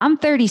 50. I'm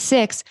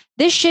 36.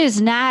 This shit is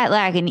not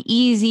like an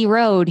easy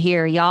road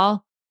here,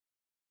 y'all.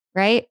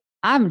 Right?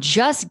 I'm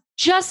just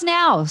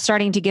now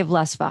starting to give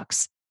less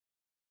fucks.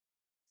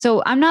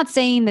 So I'm not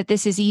saying that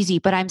this is easy,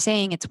 but I'm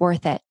saying it's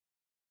worth it.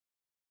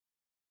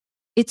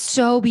 It's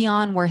so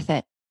beyond worth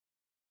it.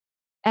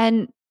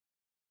 And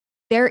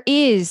there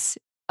is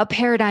a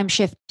paradigm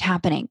shift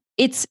happening.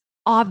 It's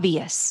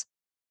obvious.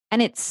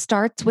 And it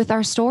starts with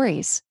our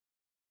stories.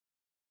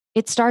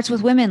 It starts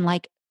with women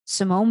like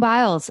Simone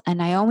Biles and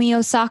Naomi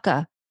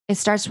Osaka. It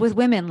starts with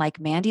women like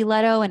Mandy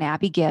Lehto and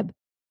Abby Gibb.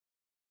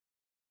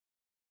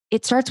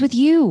 It starts with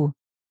you.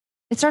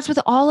 It starts with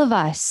all of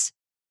us.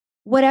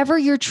 Whatever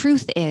your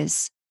truth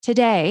is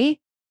today,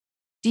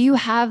 do you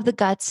have the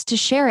guts to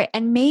share it?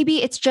 And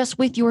maybe it's just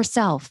with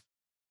yourself.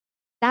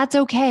 That's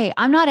okay.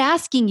 I'm not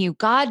asking you,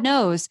 God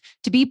knows,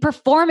 to be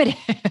performative.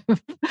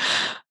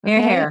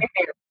 Okay?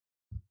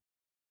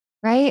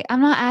 Right?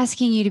 I'm not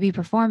asking you to be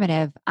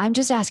performative. I'm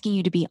just asking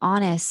you to be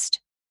honest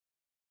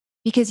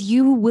because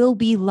you will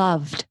be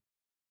loved.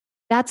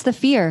 That's the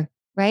fear,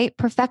 right?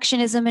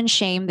 Perfectionism and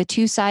shame, the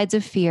two sides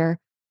of fear,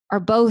 are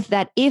both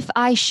that if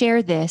I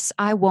share this,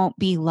 I won't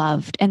be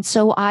loved. And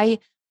so I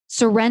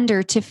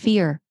surrender to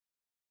fear.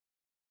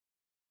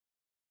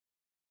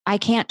 I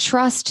can't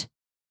trust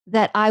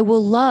that I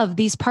will love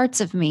these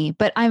parts of me,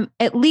 but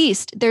at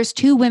least there's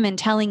two women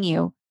telling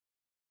you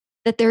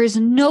that there is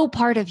no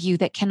part of you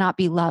that cannot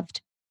be loved.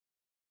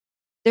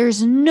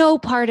 There's no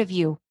part of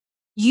you.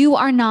 You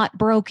are not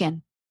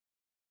broken.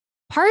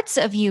 Parts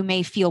of you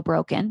may feel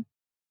broken.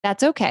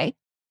 That's okay.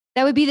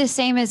 That would be the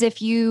same as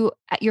if your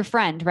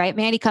friend, right?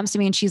 Mandy comes to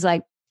me and she's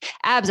like,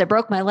 Abs, I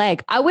broke my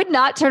leg. I would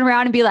not turn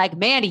around and be like,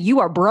 Mandy, you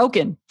are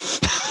broken.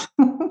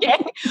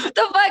 Okay?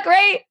 The fuck,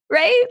 right?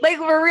 Right? Like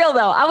for real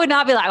though. I would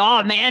not be like,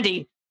 oh,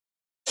 Mandy,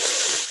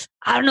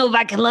 I don't know if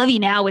I can love you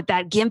now with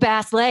that gimp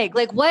ass leg.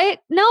 Like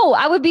what? No,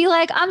 I would be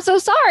like, I'm so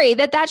sorry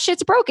that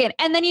shit's broken.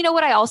 And then you know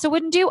what I also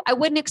wouldn't do? I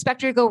wouldn't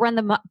expect her to go run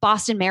the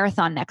Boston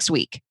Marathon next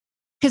week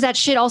because that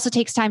shit also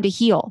takes time to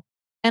heal.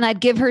 And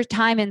I'd give her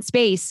time and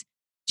space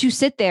to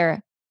sit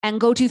there and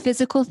go to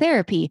physical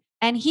therapy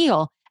and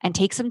heal and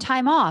take some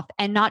time off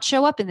and not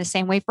show up in the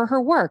same way for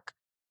her work.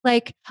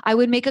 Like I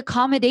would make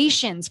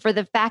accommodations for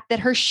the fact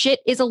that her shit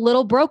is a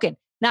little broken.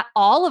 Not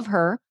all of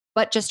her,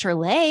 but just her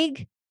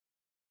leg.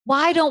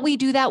 Why don't we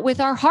do that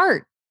with our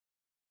heart?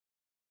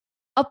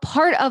 A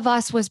part of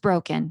us was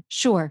broken,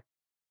 sure.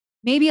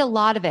 Maybe a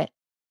lot of it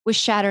was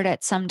shattered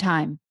at some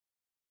time.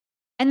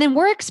 And then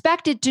we're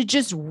expected to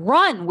just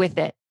run with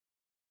it.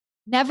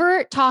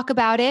 Never talk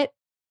about it.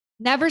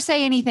 Never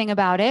say anything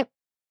about it.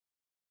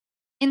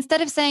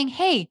 Instead of saying,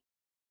 hey,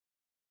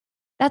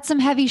 that's some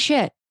heavy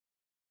shit.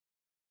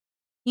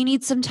 You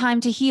need some time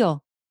to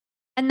heal.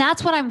 And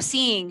that's what I'm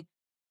seeing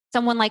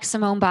someone like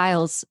Simone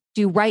Biles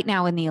do right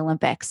now in the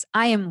Olympics.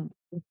 I am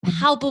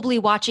palpably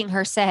watching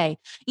her say,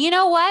 you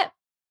know what?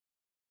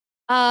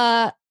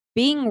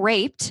 Being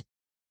raped,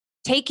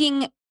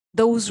 taking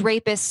those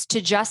rapists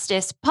to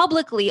justice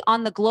publicly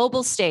on the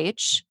global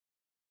stage,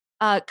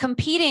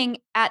 competing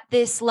at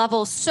this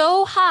level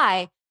so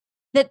high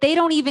that they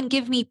don't even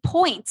give me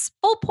points,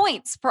 full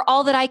points for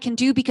all that I can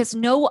do because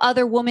no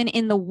other woman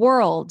in the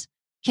world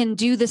can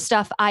do the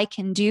stuff I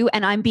can do.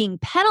 And I'm being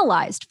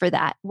penalized for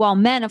that. While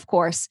men, of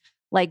course,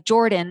 like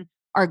Jordan,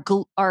 are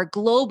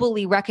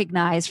globally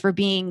recognized for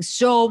being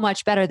so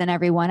much better than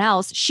everyone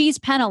else. She's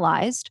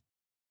penalized.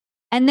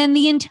 And then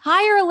the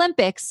entire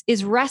Olympics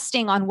is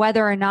resting on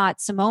whether or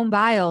not Simone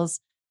Biles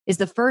is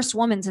the first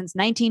woman since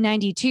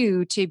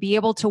 1992 to be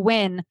able to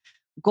win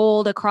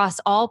gold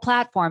across all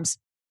platforms.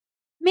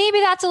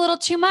 Maybe that's a little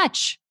too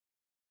much.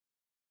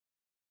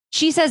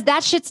 She says,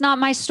 that shit's not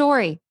my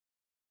story.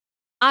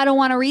 I don't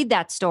want to read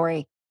that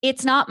story.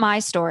 It's not my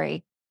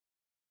story.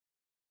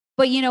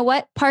 But you know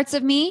what? Parts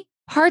of me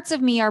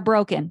are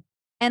broken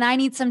and I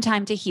need some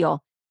time to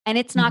heal. And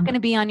it's not going to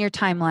be on your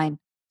timeline.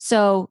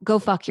 So go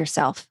fuck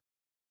yourself.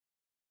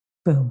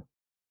 Boom.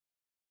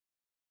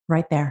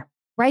 Right there.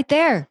 Right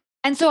there.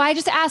 And so I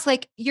just asked,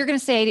 like, you're going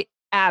to say,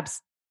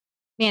 Abs,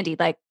 Mandy,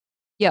 like,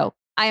 yo,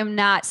 I am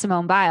not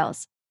Simone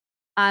Biles.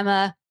 I'm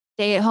a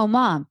stay-at-home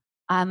mom.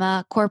 I'm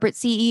a corporate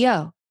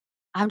CEO.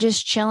 I'm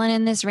just chilling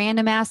in this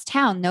random ass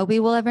town. Nobody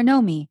will ever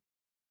know me.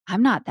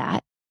 I'm not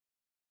that,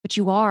 but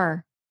you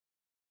are.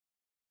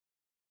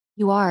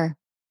 You are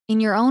in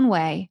your own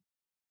way.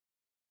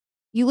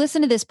 You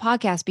listen to this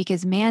podcast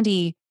because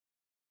Mandy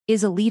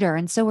is a leader,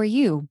 and so are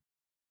you.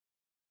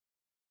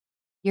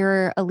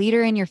 You're a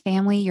leader in your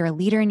family. You're a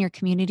leader in your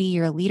community.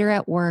 You're a leader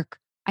at work.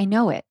 I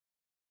know it.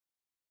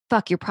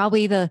 Fuck, you're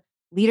probably the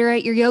leader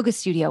at your yoga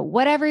studio.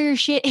 Whatever your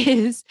shit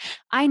is,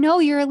 I know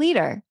you're a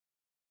leader.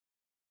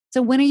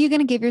 So when are you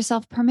going to give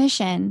yourself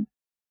permission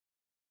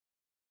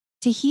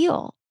to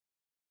heal?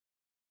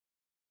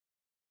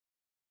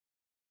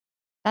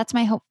 That's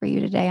my hope for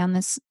you today on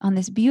this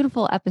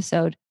beautiful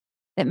episode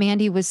that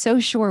Mandy was so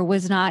sure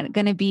was not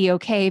going to be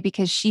okay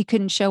because she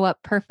couldn't show up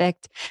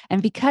perfect.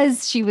 And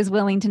because she was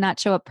willing to not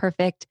show up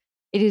perfect,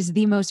 it is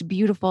the most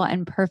beautiful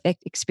and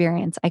perfect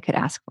experience I could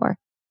ask for.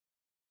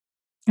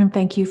 And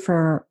thank you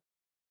for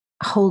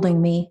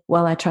holding me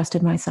while I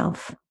trusted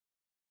myself.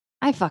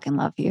 I fucking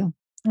love you.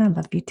 I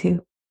love you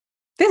too.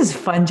 This is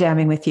fun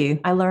jamming with you.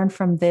 I learn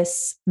from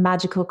this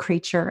magical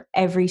creature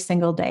every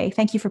single day.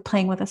 Thank you for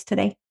playing with us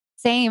today.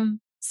 Same.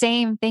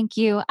 Thank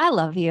you. I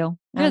love you.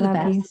 You're the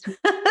best.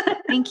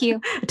 Thank you.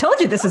 I told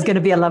you this was going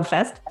to be a love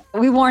fest.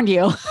 We warned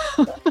you.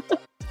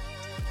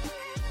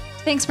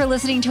 Thanks for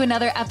listening to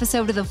another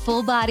episode of the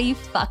Full Body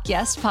Fuck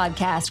Yes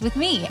podcast with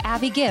me,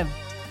 Abby Gibb.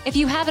 If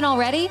you haven't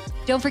already,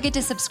 don't forget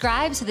to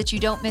subscribe so that you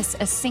don't miss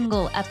a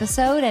single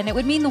episode. And it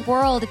would mean the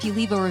world if you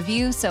leave a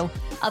review so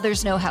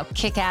others know how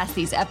kick-ass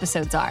these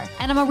episodes are.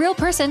 And I'm a real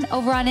person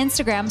over on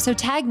Instagram, so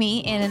tag me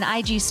in an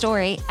IG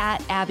story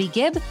at Abby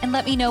Gibb and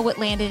let me know what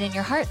landed in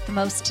your heart the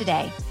most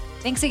today.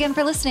 Thanks again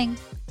for listening.